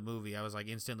 minutes into the movie, I was like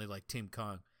instantly like Team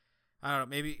Kong. I don't know,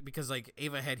 maybe because like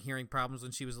Ava had hearing problems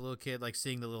when she was a little kid, like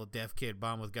seeing the little deaf kid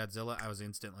bond with Godzilla, I was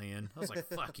instantly in. I was like,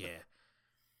 fuck yeah.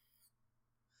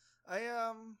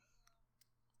 I'm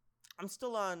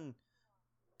still on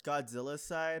Godzilla's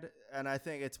side, and I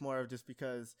think it's more of just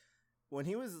because when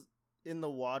he was in the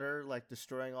water, like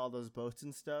destroying all those boats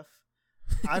and stuff,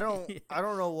 I don't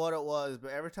know what it was,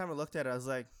 but every time I looked at it, I was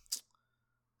like,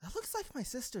 that looks like my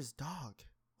sister's dog.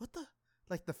 What the,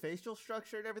 like the facial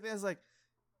structure and everything. I was like,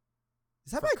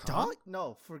 is that my dog?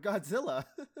 No, for Godzilla.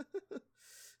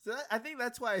 So I think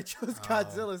that's why I chose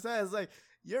Godzilla. So I was like,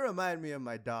 you remind me of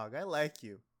my dog. I like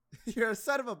you. You're a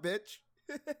son of a bitch,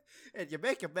 and you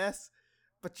make a mess,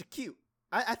 but you're cute.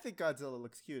 I think Godzilla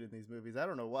looks cute in these movies. I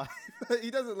don't know why.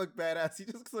 He doesn't look badass. He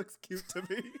just looks cute to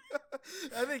me.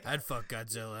 I'd fuck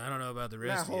Godzilla. I don't know about the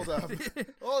rest of you.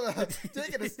 Hold up.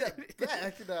 Taking a step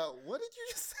back. Now, what did you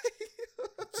just say?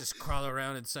 Just crawl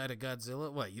around inside of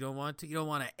Godzilla? What, you don't want to? You don't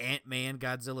want an Ant-Man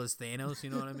Godzilla's Thanos? You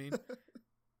know what I mean?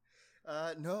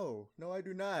 No, I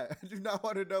do not. I do not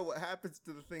want to know what happens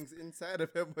to the things inside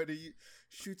of him when he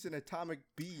shoots an atomic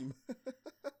beam.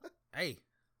 Hey.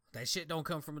 That shit don't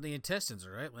come from the intestines,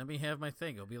 all right? Let me have my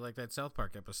thing. It'll be like that South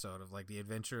Park episode of like the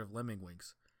Adventure of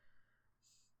Lemmingwinks.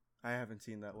 I haven't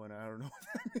seen that one. I don't know what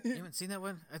that means. You haven't seen that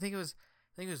one? I think it was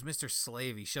Mr.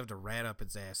 Slave. He shoved a rat up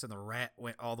his ass, and the rat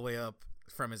went all the way up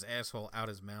from his asshole out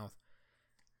his mouth.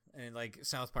 And like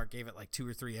South Park gave it like 2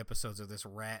 or 3 episodes of this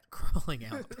rat crawling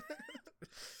out.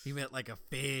 He meant like a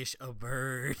fish, a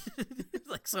bird,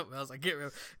 like something else. I can't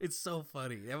remember. It's so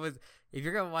funny. If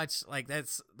you're gonna watch, like,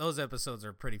 those episodes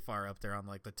are pretty far up there on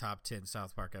like the top 10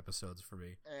 South Park episodes for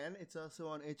me. And it's also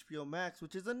on HBO Max,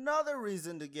 which is another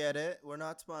reason to get it. We're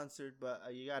not sponsored, but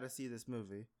you got to see this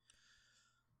movie.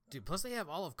 Dude, plus they have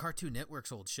all of Cartoon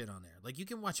Network's old shit on there. Like, you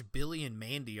can watch Billy and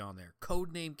Mandy on there.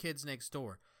 Codename Kids Next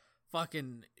Door.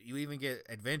 Fucking, you even get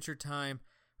Adventure Time,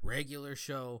 regular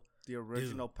show. The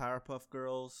original Powerpuff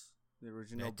Girls. The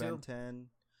original Ben 10.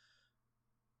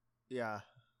 Yeah.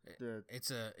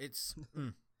 It's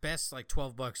best like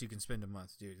 $12 you can spend a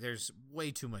month, dude. There's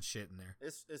way too much shit in there.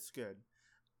 It's good.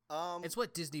 It's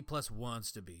what Disney Plus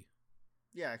wants to be.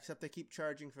 Yeah, except they keep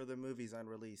charging for the movies on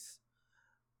release.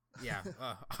 Yeah.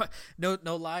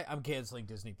 No lie, I'm canceling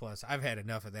Disney Plus. I've had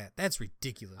enough of that. That's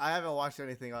ridiculous. I haven't watched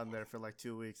anything on there for like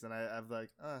 2 weeks, and I'm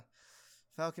like,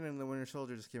 Falcon and the Winter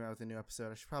Soldier just came out with a new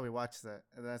episode. I should probably watch that.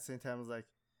 And then at the same time, I was like,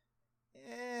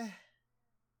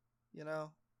 you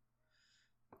know.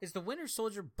 Is the Winter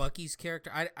Soldier Bucky's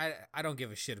character? I don't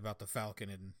give a shit about the Falcon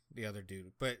and the other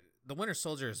dude, but the Winter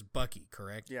Soldier is Bucky,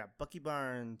 correct? Yeah, Bucky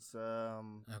Barnes.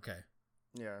 Okay.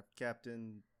 Yeah,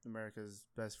 Captain America's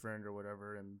best friend or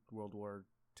whatever in World War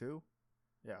II.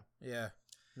 Yeah. Yeah.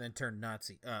 And then turned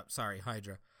Nazi. Sorry,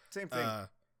 Hydra. Same thing.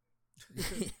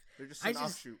 They're just an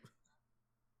offshoot.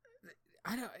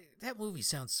 That movie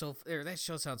sounds that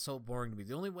show sounds so boring to me.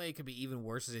 The only way it could be even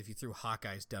worse is if you threw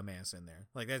Hawkeye's dumbass in there.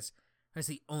 Like, that's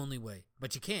the only way.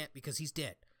 But you can't because he's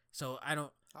dead. So I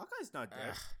don't. Hawkeye's not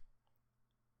dead.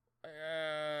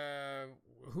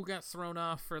 Who got thrown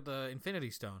off for the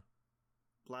Infinity Stone?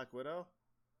 Black Widow?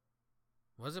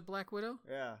 Was it Black Widow?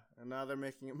 Yeah, and now they're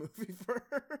making a movie for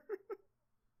her.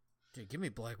 Dude, give me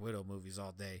Black Widow movies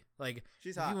all day. Like,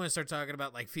 she's if hot. you want to start talking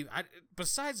about, like,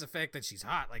 besides the fact that she's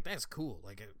hot, like, that's cool.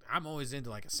 Like, I'm always into,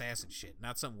 like, assassin shit,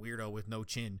 not some weirdo with no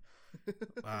chin,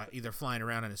 either flying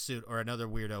around in a suit or another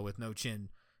weirdo with no chin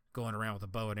going around with a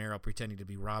bow and arrow pretending to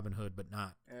be Robin Hood, but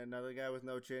not. And another guy with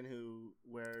no chin who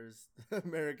wears the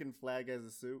American flag as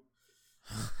a suit.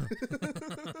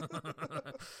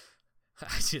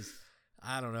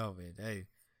 I don't know, man.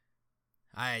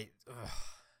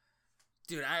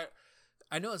 Dude,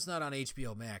 I know it's not on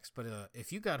HBO Max, but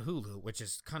if you got Hulu, which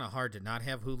is kind of hard to not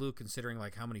have Hulu considering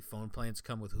like how many phone plans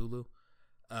come with Hulu,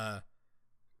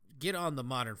 get on the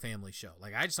Modern Family show.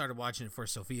 Like, I started watching it for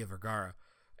Sofia Vergara,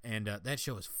 and that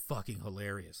show is fucking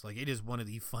hilarious. Like, it is one of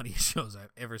the funniest shows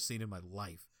I've ever seen in my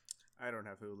life. I don't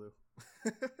have Hulu.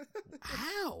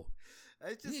 How?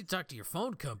 You need to talk to your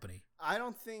phone company. I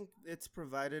don't think it's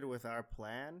provided with our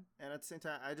plan, and at the same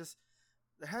time,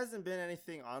 there hasn't been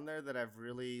anything on there that I've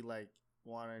really like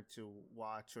wanted to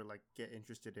watch or like get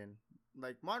interested in.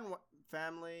 Like, Modern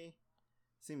Family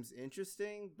seems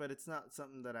interesting, but it's not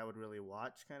something that I would really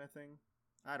watch, kind of thing.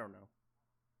 I don't know.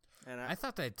 And I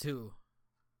thought that too,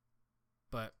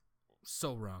 but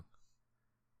so wrong.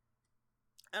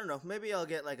 I don't know. Maybe I'll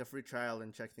get like a free trial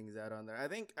and check things out on there. I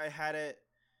think I had it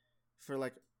for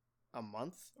like a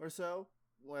month or so,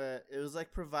 where it was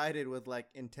like provided with like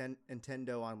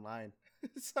Nintendo Online.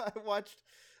 So I watched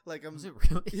like Was it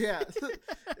really? Yeah,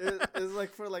 it was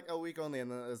like for like a week only, and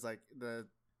then it was like the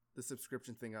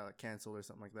subscription thing got like canceled or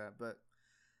something like that. But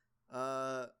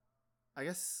I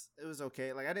guess it was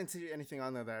okay. Like, I didn't see anything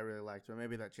on there that I really liked, but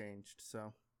maybe that changed.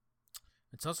 So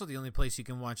it's also the only place you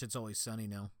can watch It's Always Sunny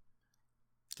now.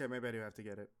 Okay, maybe I do have to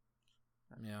get it.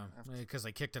 Yeah, because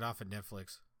they kicked it off of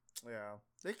Netflix. Yeah,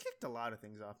 they kicked a lot of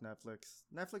things off Netflix.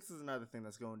 Netflix is another thing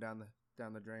that's going down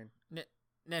the drain.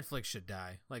 Netflix should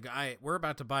die. Like, we're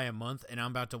about to buy a month, and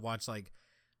I'm about to watch like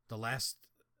the last,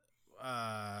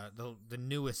 the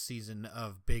newest season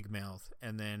of Big Mouth,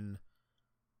 and then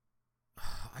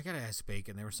I gotta ask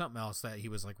Bacon. There was something else that he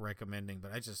was like recommending,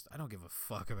 but I don't give a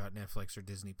fuck about Netflix or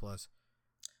Disney Plus.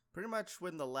 Pretty much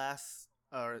when the last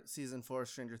season 4 of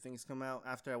Stranger Things come out,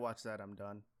 after I watch that, I'm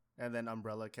done. And then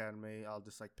Umbrella Academy, I'll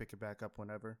just like pick it back up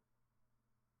whenever.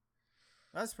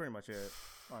 That's pretty much it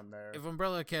on there. If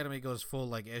Umbrella Academy goes full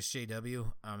like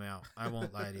SJW, I'm out. I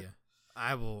won't lie to you.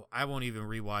 I won't even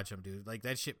rewatch them, dude. Like,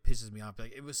 that shit pisses me off.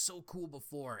 Like, it was so cool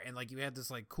before, and like you had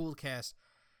this like cool cast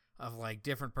of like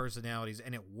different personalities,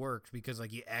 and it worked because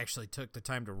like you actually took the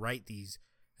time to write these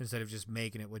instead of just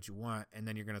making it what you want and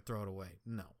then you're gonna throw it away.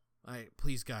 No,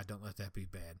 please God, don't let that be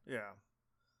bad. Yeah,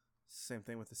 same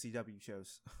thing with the CW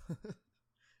shows.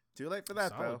 Too late for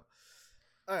that. Solid. Though.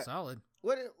 All right. Solid.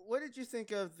 What did you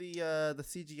think of the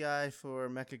CGI for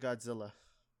Mechagodzilla?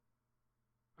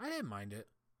 I didn't mind it.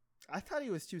 I thought he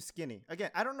was too skinny.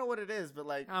 Again, I don't know what it is, but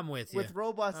like, I'm with you. With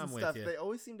robots and stuff, they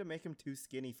always seem to make him too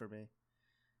skinny for me.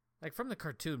 Like, from the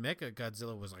cartoon,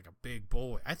 Mechagodzilla was like a big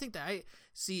boy. I think that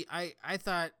I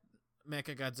thought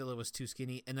Mechagodzilla was too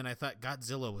skinny, and then I thought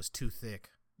Godzilla was too thick.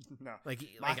 No,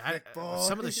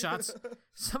 some of the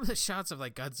shots of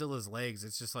like Godzilla's legs,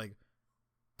 it's just like,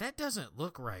 that doesn't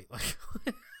look right. Like,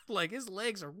 like his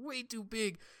legs are way too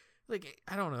big Like,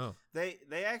 I don't know. They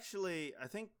actually, I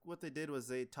think what they did was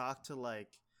they talked to like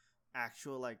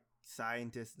actual like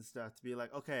scientists and stuff to be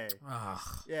like, okay, Ugh.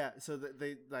 yeah. So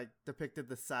they like depicted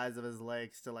the size of his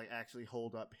legs to like actually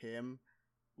hold up him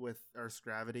with Earth's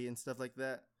gravity and stuff like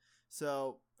that.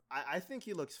 So I think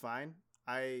he looks fine.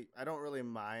 I don't really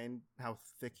mind how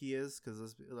thick he is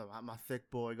because my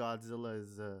thick boy Godzilla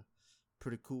is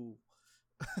pretty cool.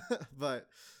 But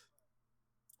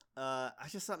I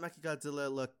just thought Mechagodzilla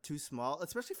looked too small,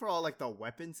 especially for all like the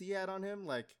weapons he had on him.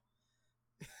 Like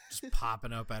Just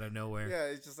popping up out of nowhere. yeah,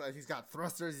 it's just like he's got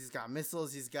thrusters, he's got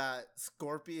missiles, he's got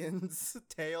Scorpion's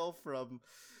tail from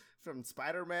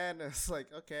Spider-Man. It's like,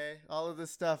 okay, all of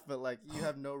this stuff, but like you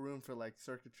have no room for like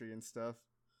circuitry and stuff.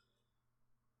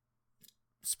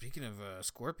 Speaking of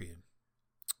Scorpion,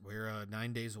 we're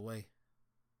 9 days away.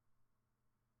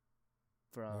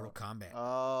 From Mortal Kombat.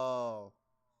 Oh.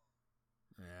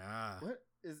 Yeah. What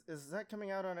is that coming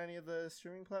out on any of the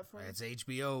streaming platforms? It's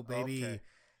HBO, baby. Okay.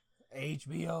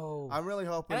 HBO. I'm really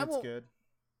hoping And it's good.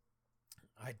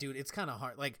 Dude, it's kind of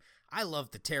hard. Like, I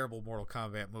love the terrible Mortal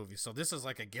Kombat movies, so this is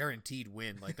like a guaranteed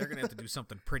win. Like, they're gonna have to do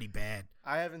something pretty bad.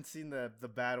 I haven't seen the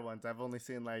bad ones. I've only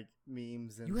seen like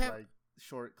memes and You have- like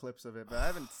short clips of it, but I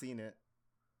haven't seen it.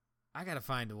 I gotta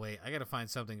find a way. I gotta find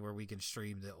something where we can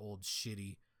stream the old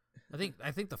shitty. I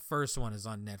think the first one is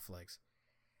on Netflix,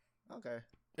 Okay.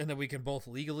 and then we can both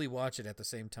legally watch it at the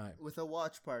same time. With a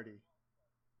watch party.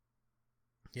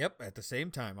 Yep, at the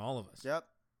same time, all of us. Yep.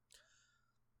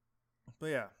 But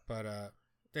yeah. But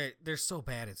they're so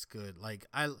bad it's good. Like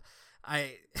I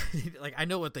like I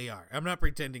know what they are. I'm not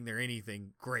pretending they're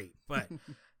anything great, but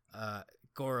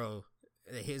Goro,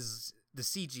 the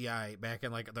CGI back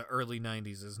in like the early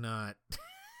 90s is not.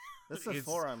 That's the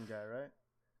forearm guy, right?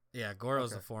 Yeah,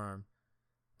 Goro's Okay. the forearm.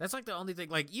 That's like the only thing.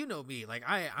 Like, you know me. Like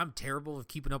I'm terrible with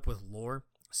keeping up with lore.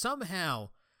 Somehow,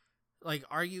 like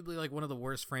arguably like one of the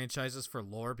worst franchises for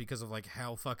lore because of like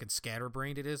how fucking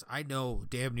scatterbrained it is. I know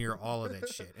damn near all of that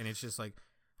shit, and it's just like,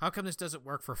 how come this doesn't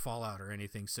work for Fallout or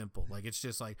anything simple? Like, it's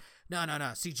just like, no.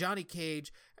 See, Johnny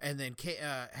Cage, and then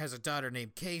has a daughter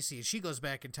named Casey, and she goes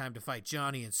back in time to fight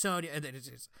Johnny and Sonya, and then it's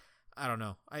just, I don't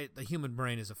know. The human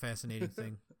brain is a fascinating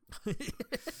thing.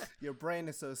 Your brain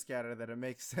is so scattered that it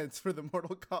makes sense for the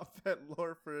Mortal Kombat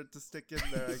lore for it to stick in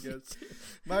there, I guess.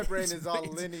 My brain is all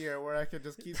linear where I can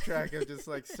just keep track of just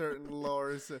like certain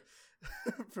lores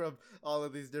from all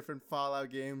of these different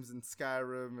Fallout games and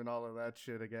Skyrim and all of that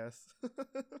shit, I guess.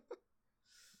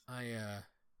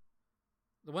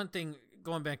 The one thing,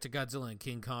 going back to Godzilla and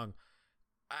King Kong,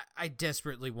 I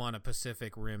desperately want a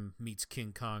Pacific Rim meets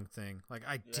King Kong thing. Like,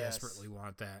 I Yes. desperately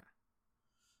want that.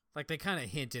 Like, they kind of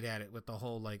hinted at it with the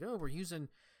whole, like, oh, we're using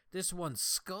this one's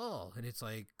skull. And it's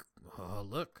like, oh,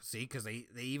 look, see? Because they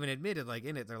even admitted, like,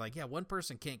 in it, they're like, yeah, one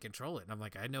person can't control it. And I'm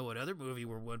like, I know another movie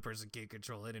where one person can't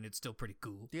control it, and it's still pretty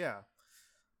cool. Yeah.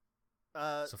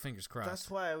 So fingers crossed.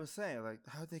 That's why I was saying, like,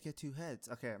 how'd they get two heads?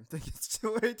 Okay, I'm thinking it's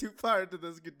still way too far into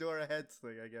this Ghidorah heads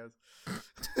thing, I guess.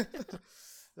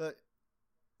 But,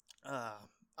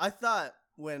 I thought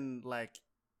when, like,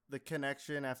 the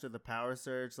connection after the power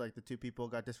surge, like, the two people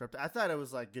got disrupted, I thought it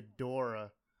was, like,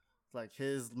 Ghidorah. Like,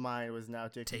 his mind was now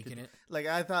Taking it. Like,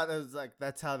 I thought it was, like,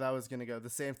 that's how that was gonna go. The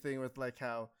same thing with, like,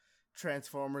 how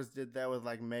Transformers did that with,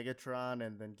 like, Megatron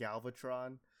and then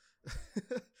Galvatron.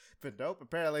 But nope,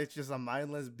 apparently it's just a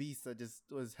mindless beast that just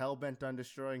was hell-bent on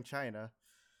destroying China.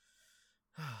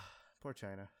 Poor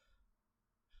China.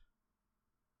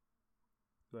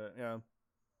 But, yeah,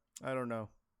 I don't know.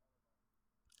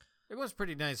 It was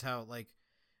pretty nice how, like,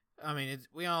 I mean,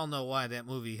 we all know why that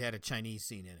movie had a Chinese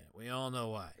scene in it. We all know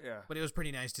why. Yeah. But it was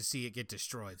pretty nice to see it get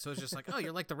destroyed. So it's just like, oh,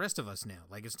 you're like the rest of us now.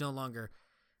 Like, it's no longer...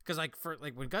 Because, like,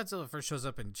 when Godzilla first shows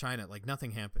up in China, like,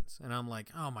 nothing happens. And I'm like,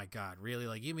 oh, my God, really?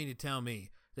 Like, you mean to tell me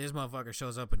this motherfucker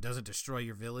shows up and doesn't destroy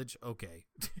your village? Okay.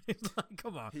 Like,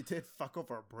 come on. He did fuck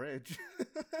over a bridge.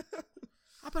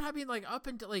 But, I mean, like, up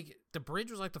until, like, the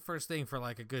bridge was, like, the first thing for,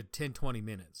 like, a good 10, 20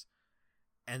 minutes.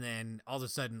 And then, all of a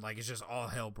sudden, like, it's just all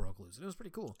hell broke loose. It was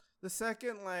pretty cool. The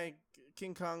second, like,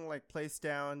 King Kong, like, placed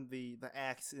down the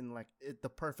axe in, like, the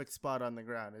perfect spot on the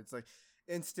ground. It's, like,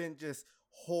 instant just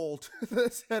hole to the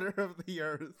center of the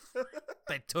earth.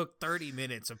 That took 30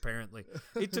 minutes, apparently.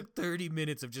 It took 30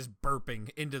 minutes of just burping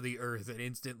into the earth, and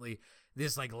instantly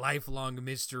this, like, lifelong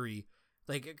mystery.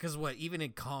 Like, because what, even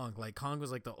in Kong, like, Kong was,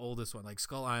 like, the oldest one, like,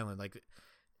 Skull Island, like,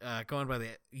 going by the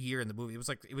year in the movie,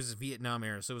 it was Vietnam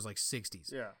era, so it was, like,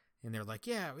 60s. Yeah. And they're like,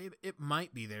 yeah, it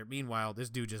might be there. Meanwhile, this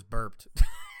dude just burped.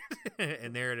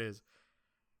 And there it is.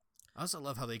 I also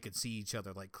love how they could see each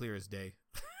other, like, clear as day.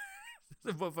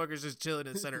 The motherfucker's just chilling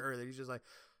in center Earth, and he's just like,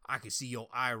 I can see your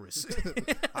iris.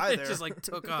 Hi It there. just like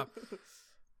took off.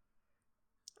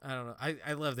 I don't know.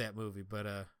 I love that movie, but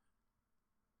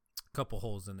couple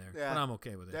holes in there. Yeah, but I'm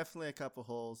okay with it. Definitely a couple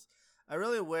holes. I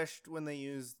really wished when they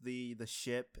used the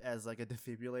ship as like a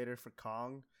defibrillator for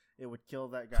Kong, it would kill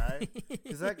that guy.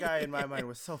 Because that guy in my mind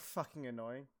was so fucking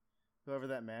annoying. Whoever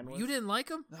that man was. You didn't like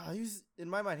him? No, he was, in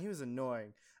my mind, he was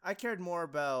annoying. I cared more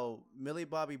about Millie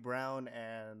Bobby Brown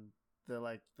and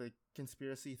the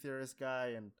conspiracy theorist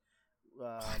guy and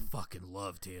I fucking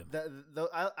loved him.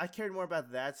 I cared more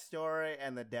about that story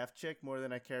and the deaf chick more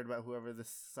than I cared about whoever the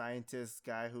scientist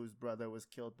guy whose brother was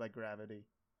killed by gravity.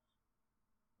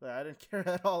 But I didn't care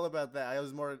at all about that. I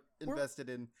was more invested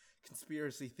in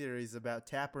conspiracy theories about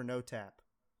tap or no tap,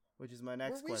 which is my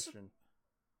next question.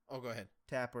 Oh, go ahead.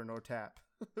 Tap or no tap?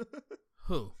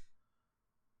 Who?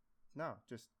 No,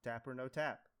 just tap or no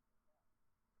tap.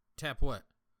 Tap what?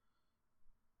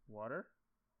 Water?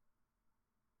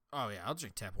 Oh, yeah, I'll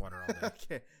drink tap water all day.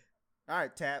 Okay. All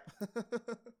right, tap.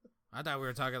 I thought we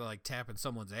were talking like tapping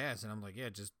someone's ass, and I'm like, yeah,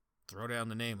 just throw down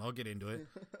the name. I'll get into it.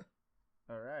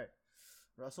 All right.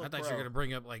 Russell I thought you were going to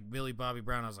bring up like Millie Bobby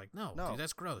Brown. I was like, no, dude,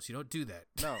 that's gross. You don't do that.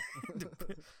 No.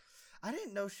 I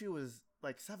didn't know she was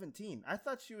like 17. I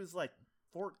thought she was like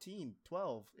 14,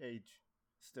 12 age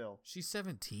still. She's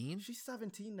 17? She's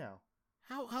 17 now.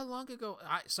 How long ago?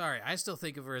 I still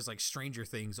think of her as like Stranger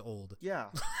Things old. Yeah.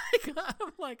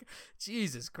 I'm like,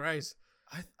 Jesus Christ.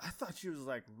 I thought she was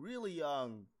like really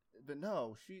young, but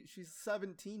no, she's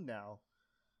 17 now.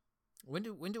 When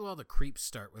do all the creeps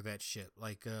start with that shit?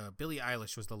 Like Billie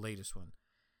Eilish was the latest one.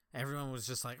 Everyone was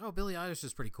just like, oh, Billie Eilish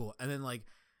is pretty cool. And then like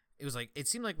it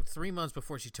seemed like 3 months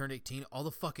before she turned 18, all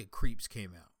the fucking creeps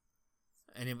came out.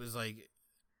 And it was like,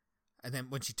 and then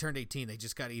when she turned 18, they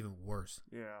just got even worse.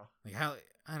 Yeah. Like how,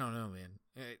 I don't know, man.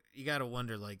 You got to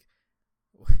wonder like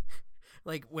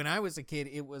like when I was a kid,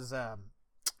 it was the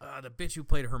bitch who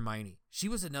played Hermione. She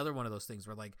was another one of those things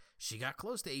where like she got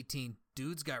close to 18,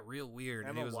 dudes got real weird.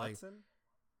 Emma and it was Watson? like,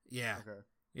 yeah. Okay.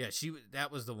 Yeah,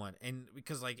 that was the one. And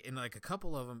because like in like a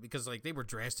couple of them, because like they were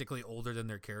drastically older than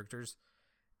their characters,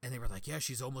 and they were like, yeah,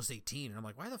 she's almost 18. And I'm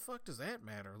like, why the fuck does that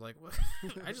matter? Like, what?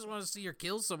 I just want to see her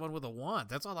kill someone with a wand.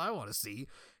 That's all I want to see.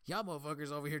 Y'all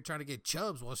motherfuckers over here trying to get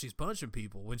chubs while she's punching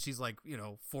people when she's like,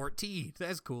 14.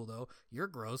 That's cool though. You're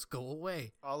gross. Go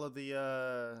away. All of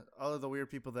the weird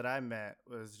people that I met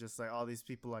was just like all these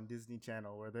people on Disney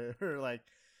Channel where they're like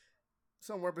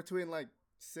somewhere between like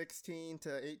 16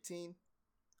 to 18.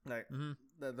 Like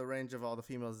the range of all the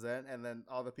females then, and then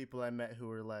all the people I met who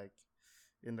were like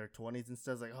in their 20s and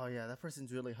stuff, like, oh yeah, that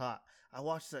person's really hot. I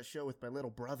watched that show with my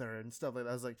little brother and stuff like that.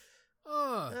 I was like,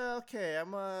 yeah, okay, I'm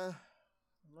gonna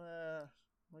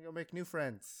go make new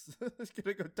friends.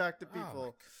 Gonna go talk to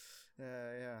people.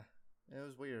 Yeah, it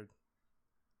was weird.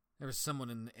 There was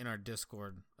someone in our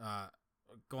Discord,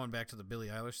 going back to the Billie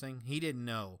Eilish thing. He didn't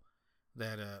know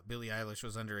that Billie Eilish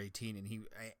was under 18,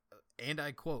 and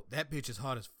I quote, "That bitch is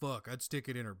hot as fuck. I'd stick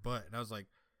it in her butt." And I was like,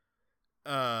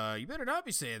 you better not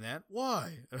be saying that.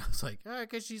 Why? And I was like,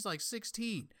 because she's like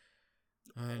 16.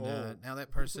 And now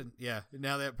that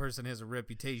person has a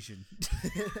reputation.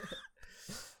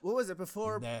 What was it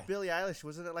before Billie Eilish?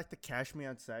 Wasn't it like the Cash Me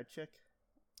Outside chick?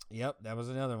 Yep, that was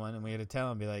another one. And we had to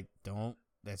tell him, be like, don't,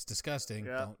 that's disgusting.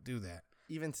 Yep. Don't do that.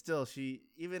 Even still,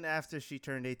 even after she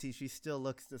turned 18, she still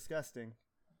looks disgusting.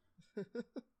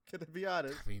 Gonna be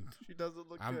honest. I mean, she doesn't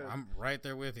look good. I'm right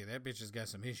there with you. That bitch has got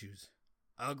some issues.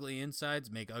 Ugly insides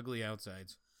make ugly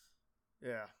outsides.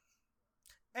 Yeah.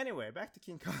 Anyway, back to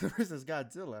King Kong versus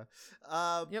Godzilla.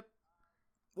 Yep.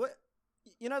 What,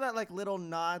 that like little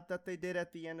nod that they did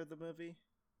at the end of the movie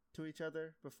to each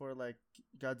other before like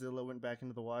Godzilla went back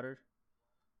into the water?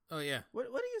 Oh yeah. What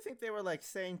do you think they were like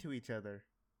saying to each other?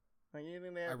 Like, you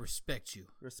think they I respect you.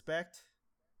 Respect?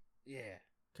 Yeah.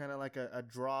 Kind of like a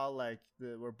draw, like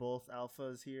we're both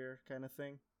alphas here kind of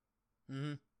thing?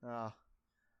 Mm-hmm.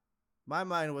 My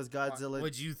mind was Godzilla.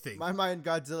 What'd you think? My mind,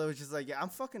 Godzilla was just like, yeah, I'm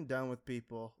fucking done with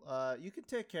people. You can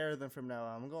take care of them from now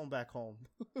on. I'm going back home.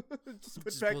 just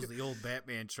pulls the old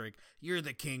Batman trick. You're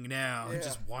the king now. Yeah. And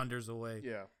just wanders away.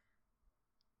 Yeah.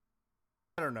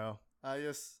 I don't know. I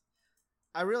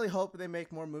really hope they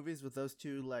make more movies with those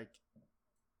two, like,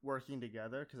 working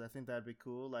together, because I think that'd be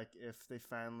cool. Like, if they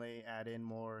finally add in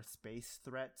more space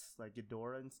threats, like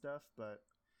Ghidorah and stuff,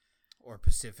 or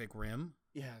Pacific Rim.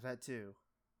 Yeah, that too.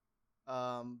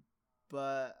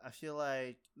 But I feel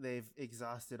like they've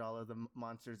exhausted all of the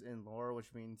monsters in lore,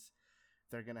 which means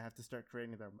they're gonna have to start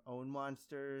creating their own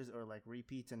monsters or like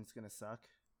repeats, and it's gonna suck.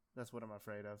 That's what I'm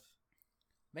afraid of.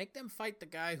 Make them fight the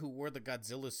guy who wore the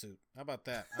Godzilla suit. How about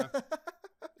that? Huh?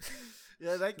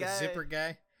 Yeah, that The guy. zipper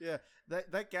guy. Yeah,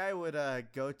 that guy would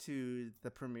go to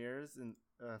the premieres and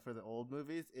for the old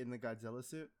movies in the Godzilla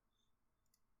suit.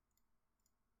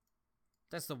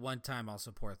 That's the one time I'll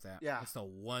support that. Yeah. That's the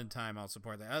one time I'll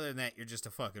support that. Other than that, you're just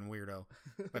a fucking weirdo.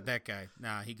 But that guy,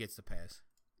 nah, he gets the pass.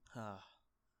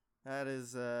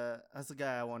 That's the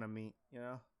guy I want to meet. You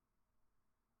know.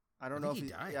 I don't I know think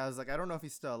if he died. Yeah, I was like, I don't know if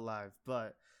he's still alive,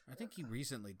 but I think he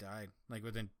recently died, like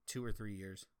within 2 or 3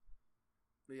 years.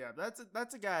 yeah,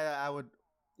 that's a guy I would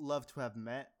love to have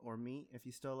met or meet if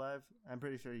he's still alive. I'm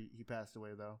pretty sure he passed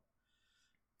away though.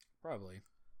 Probably.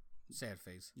 Sad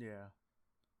face. Yeah.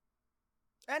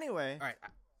 Anyway, All right.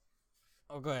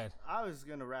 Oh, go ahead. I was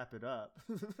gonna wrap it up.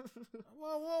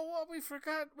 Whoa! We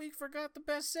forgot the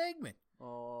best segment.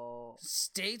 Oh,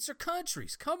 States or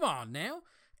countries? Come on now.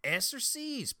 S or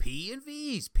C's, P and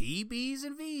V's, P, B's,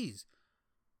 and V's.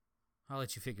 I'll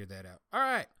let you figure that out. All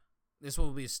right. This one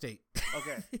will be a state.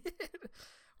 okay.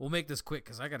 We'll make this quick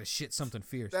because I got to shit something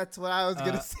fierce. That's what I was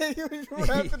gonna say. When you were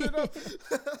wrapping it up.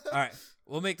 All right.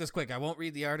 We'll make this quick. I won't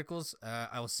read the articles.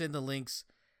 I will send the links,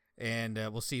 and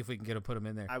we'll see if we can get to put them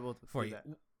in there. I will for do you. that.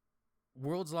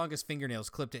 World's longest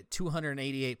fingernails clipped at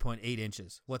 288.8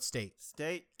 inches. What state?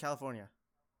 State, California.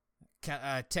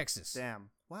 Texas.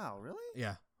 Damn. Wow. Really?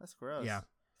 Yeah. That's gross. Yeah.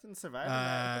 Couldn't survive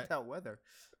in that weather.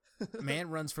 Man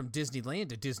runs from Disneyland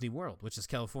to Disney World, which is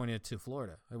California to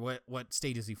Florida. What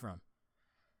state is he from?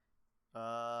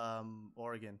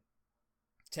 Oregon.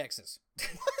 Texas.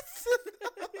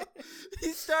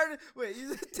 He started. Wait, he's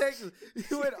in Texas.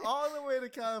 He went all the way to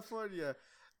California,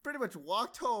 pretty much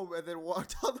walked home, and then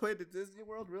walked all the way to Disney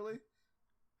World. Really?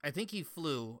 I think he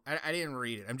flew. I didn't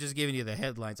read it. I'm just giving you the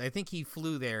headlines. I think he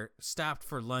flew there, stopped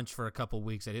for lunch for a couple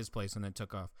weeks at his place, and then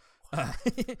took off.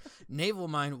 Naval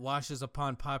mine washes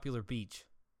upon popular beach.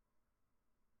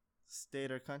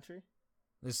 State or country?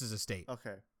 This is a state.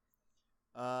 Okay.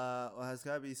 Well, it's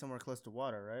got to be somewhere close to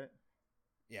water, right?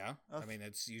 Yeah. Okay. I mean,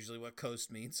 that's usually what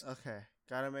coast means. Okay.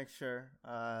 Gotta make sure.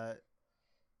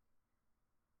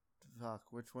 Fuck.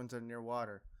 Which ones are near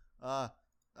water?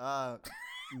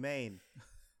 Maine.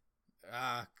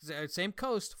 Same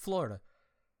coast, Florida.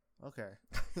 Okay.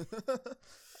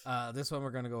 This one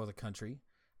we're gonna go with a country.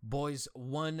 Boy's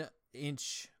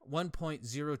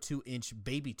 1.02 inch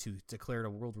baby tooth declared a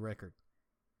world record.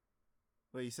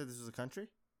 Wait, you said this was a country?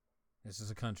 This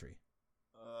is a country.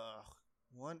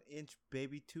 1 inch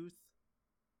baby tooth?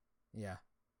 Yeah.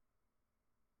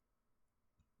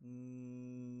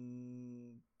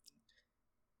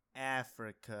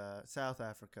 Africa. South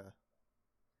Africa.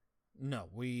 No,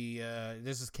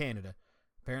 this is Canada.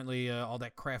 Apparently, all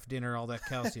that Kraft dinner, all that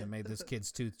calcium made this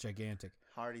kid's tooth gigantic.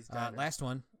 Hardy's got it. Last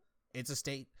one. It's a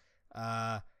state.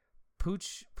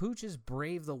 Pooches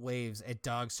brave the waves at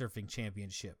dog surfing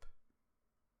championship.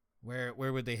 Where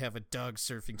would they have a dog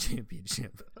surfing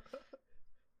championship?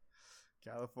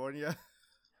 California.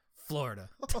 Florida.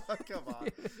 Oh, come on.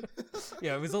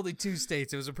 Yeah, it was only 2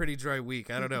 states. It was a pretty dry week.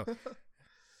 I don't know.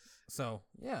 So,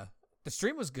 yeah. The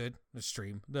stream was good.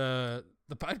 The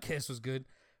podcast was good.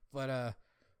 But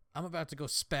I'm about to go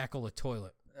spackle a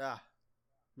toilet. Yeah.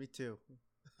 Me too.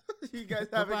 You guys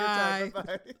have a good time.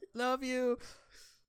 Bye-bye. Love you.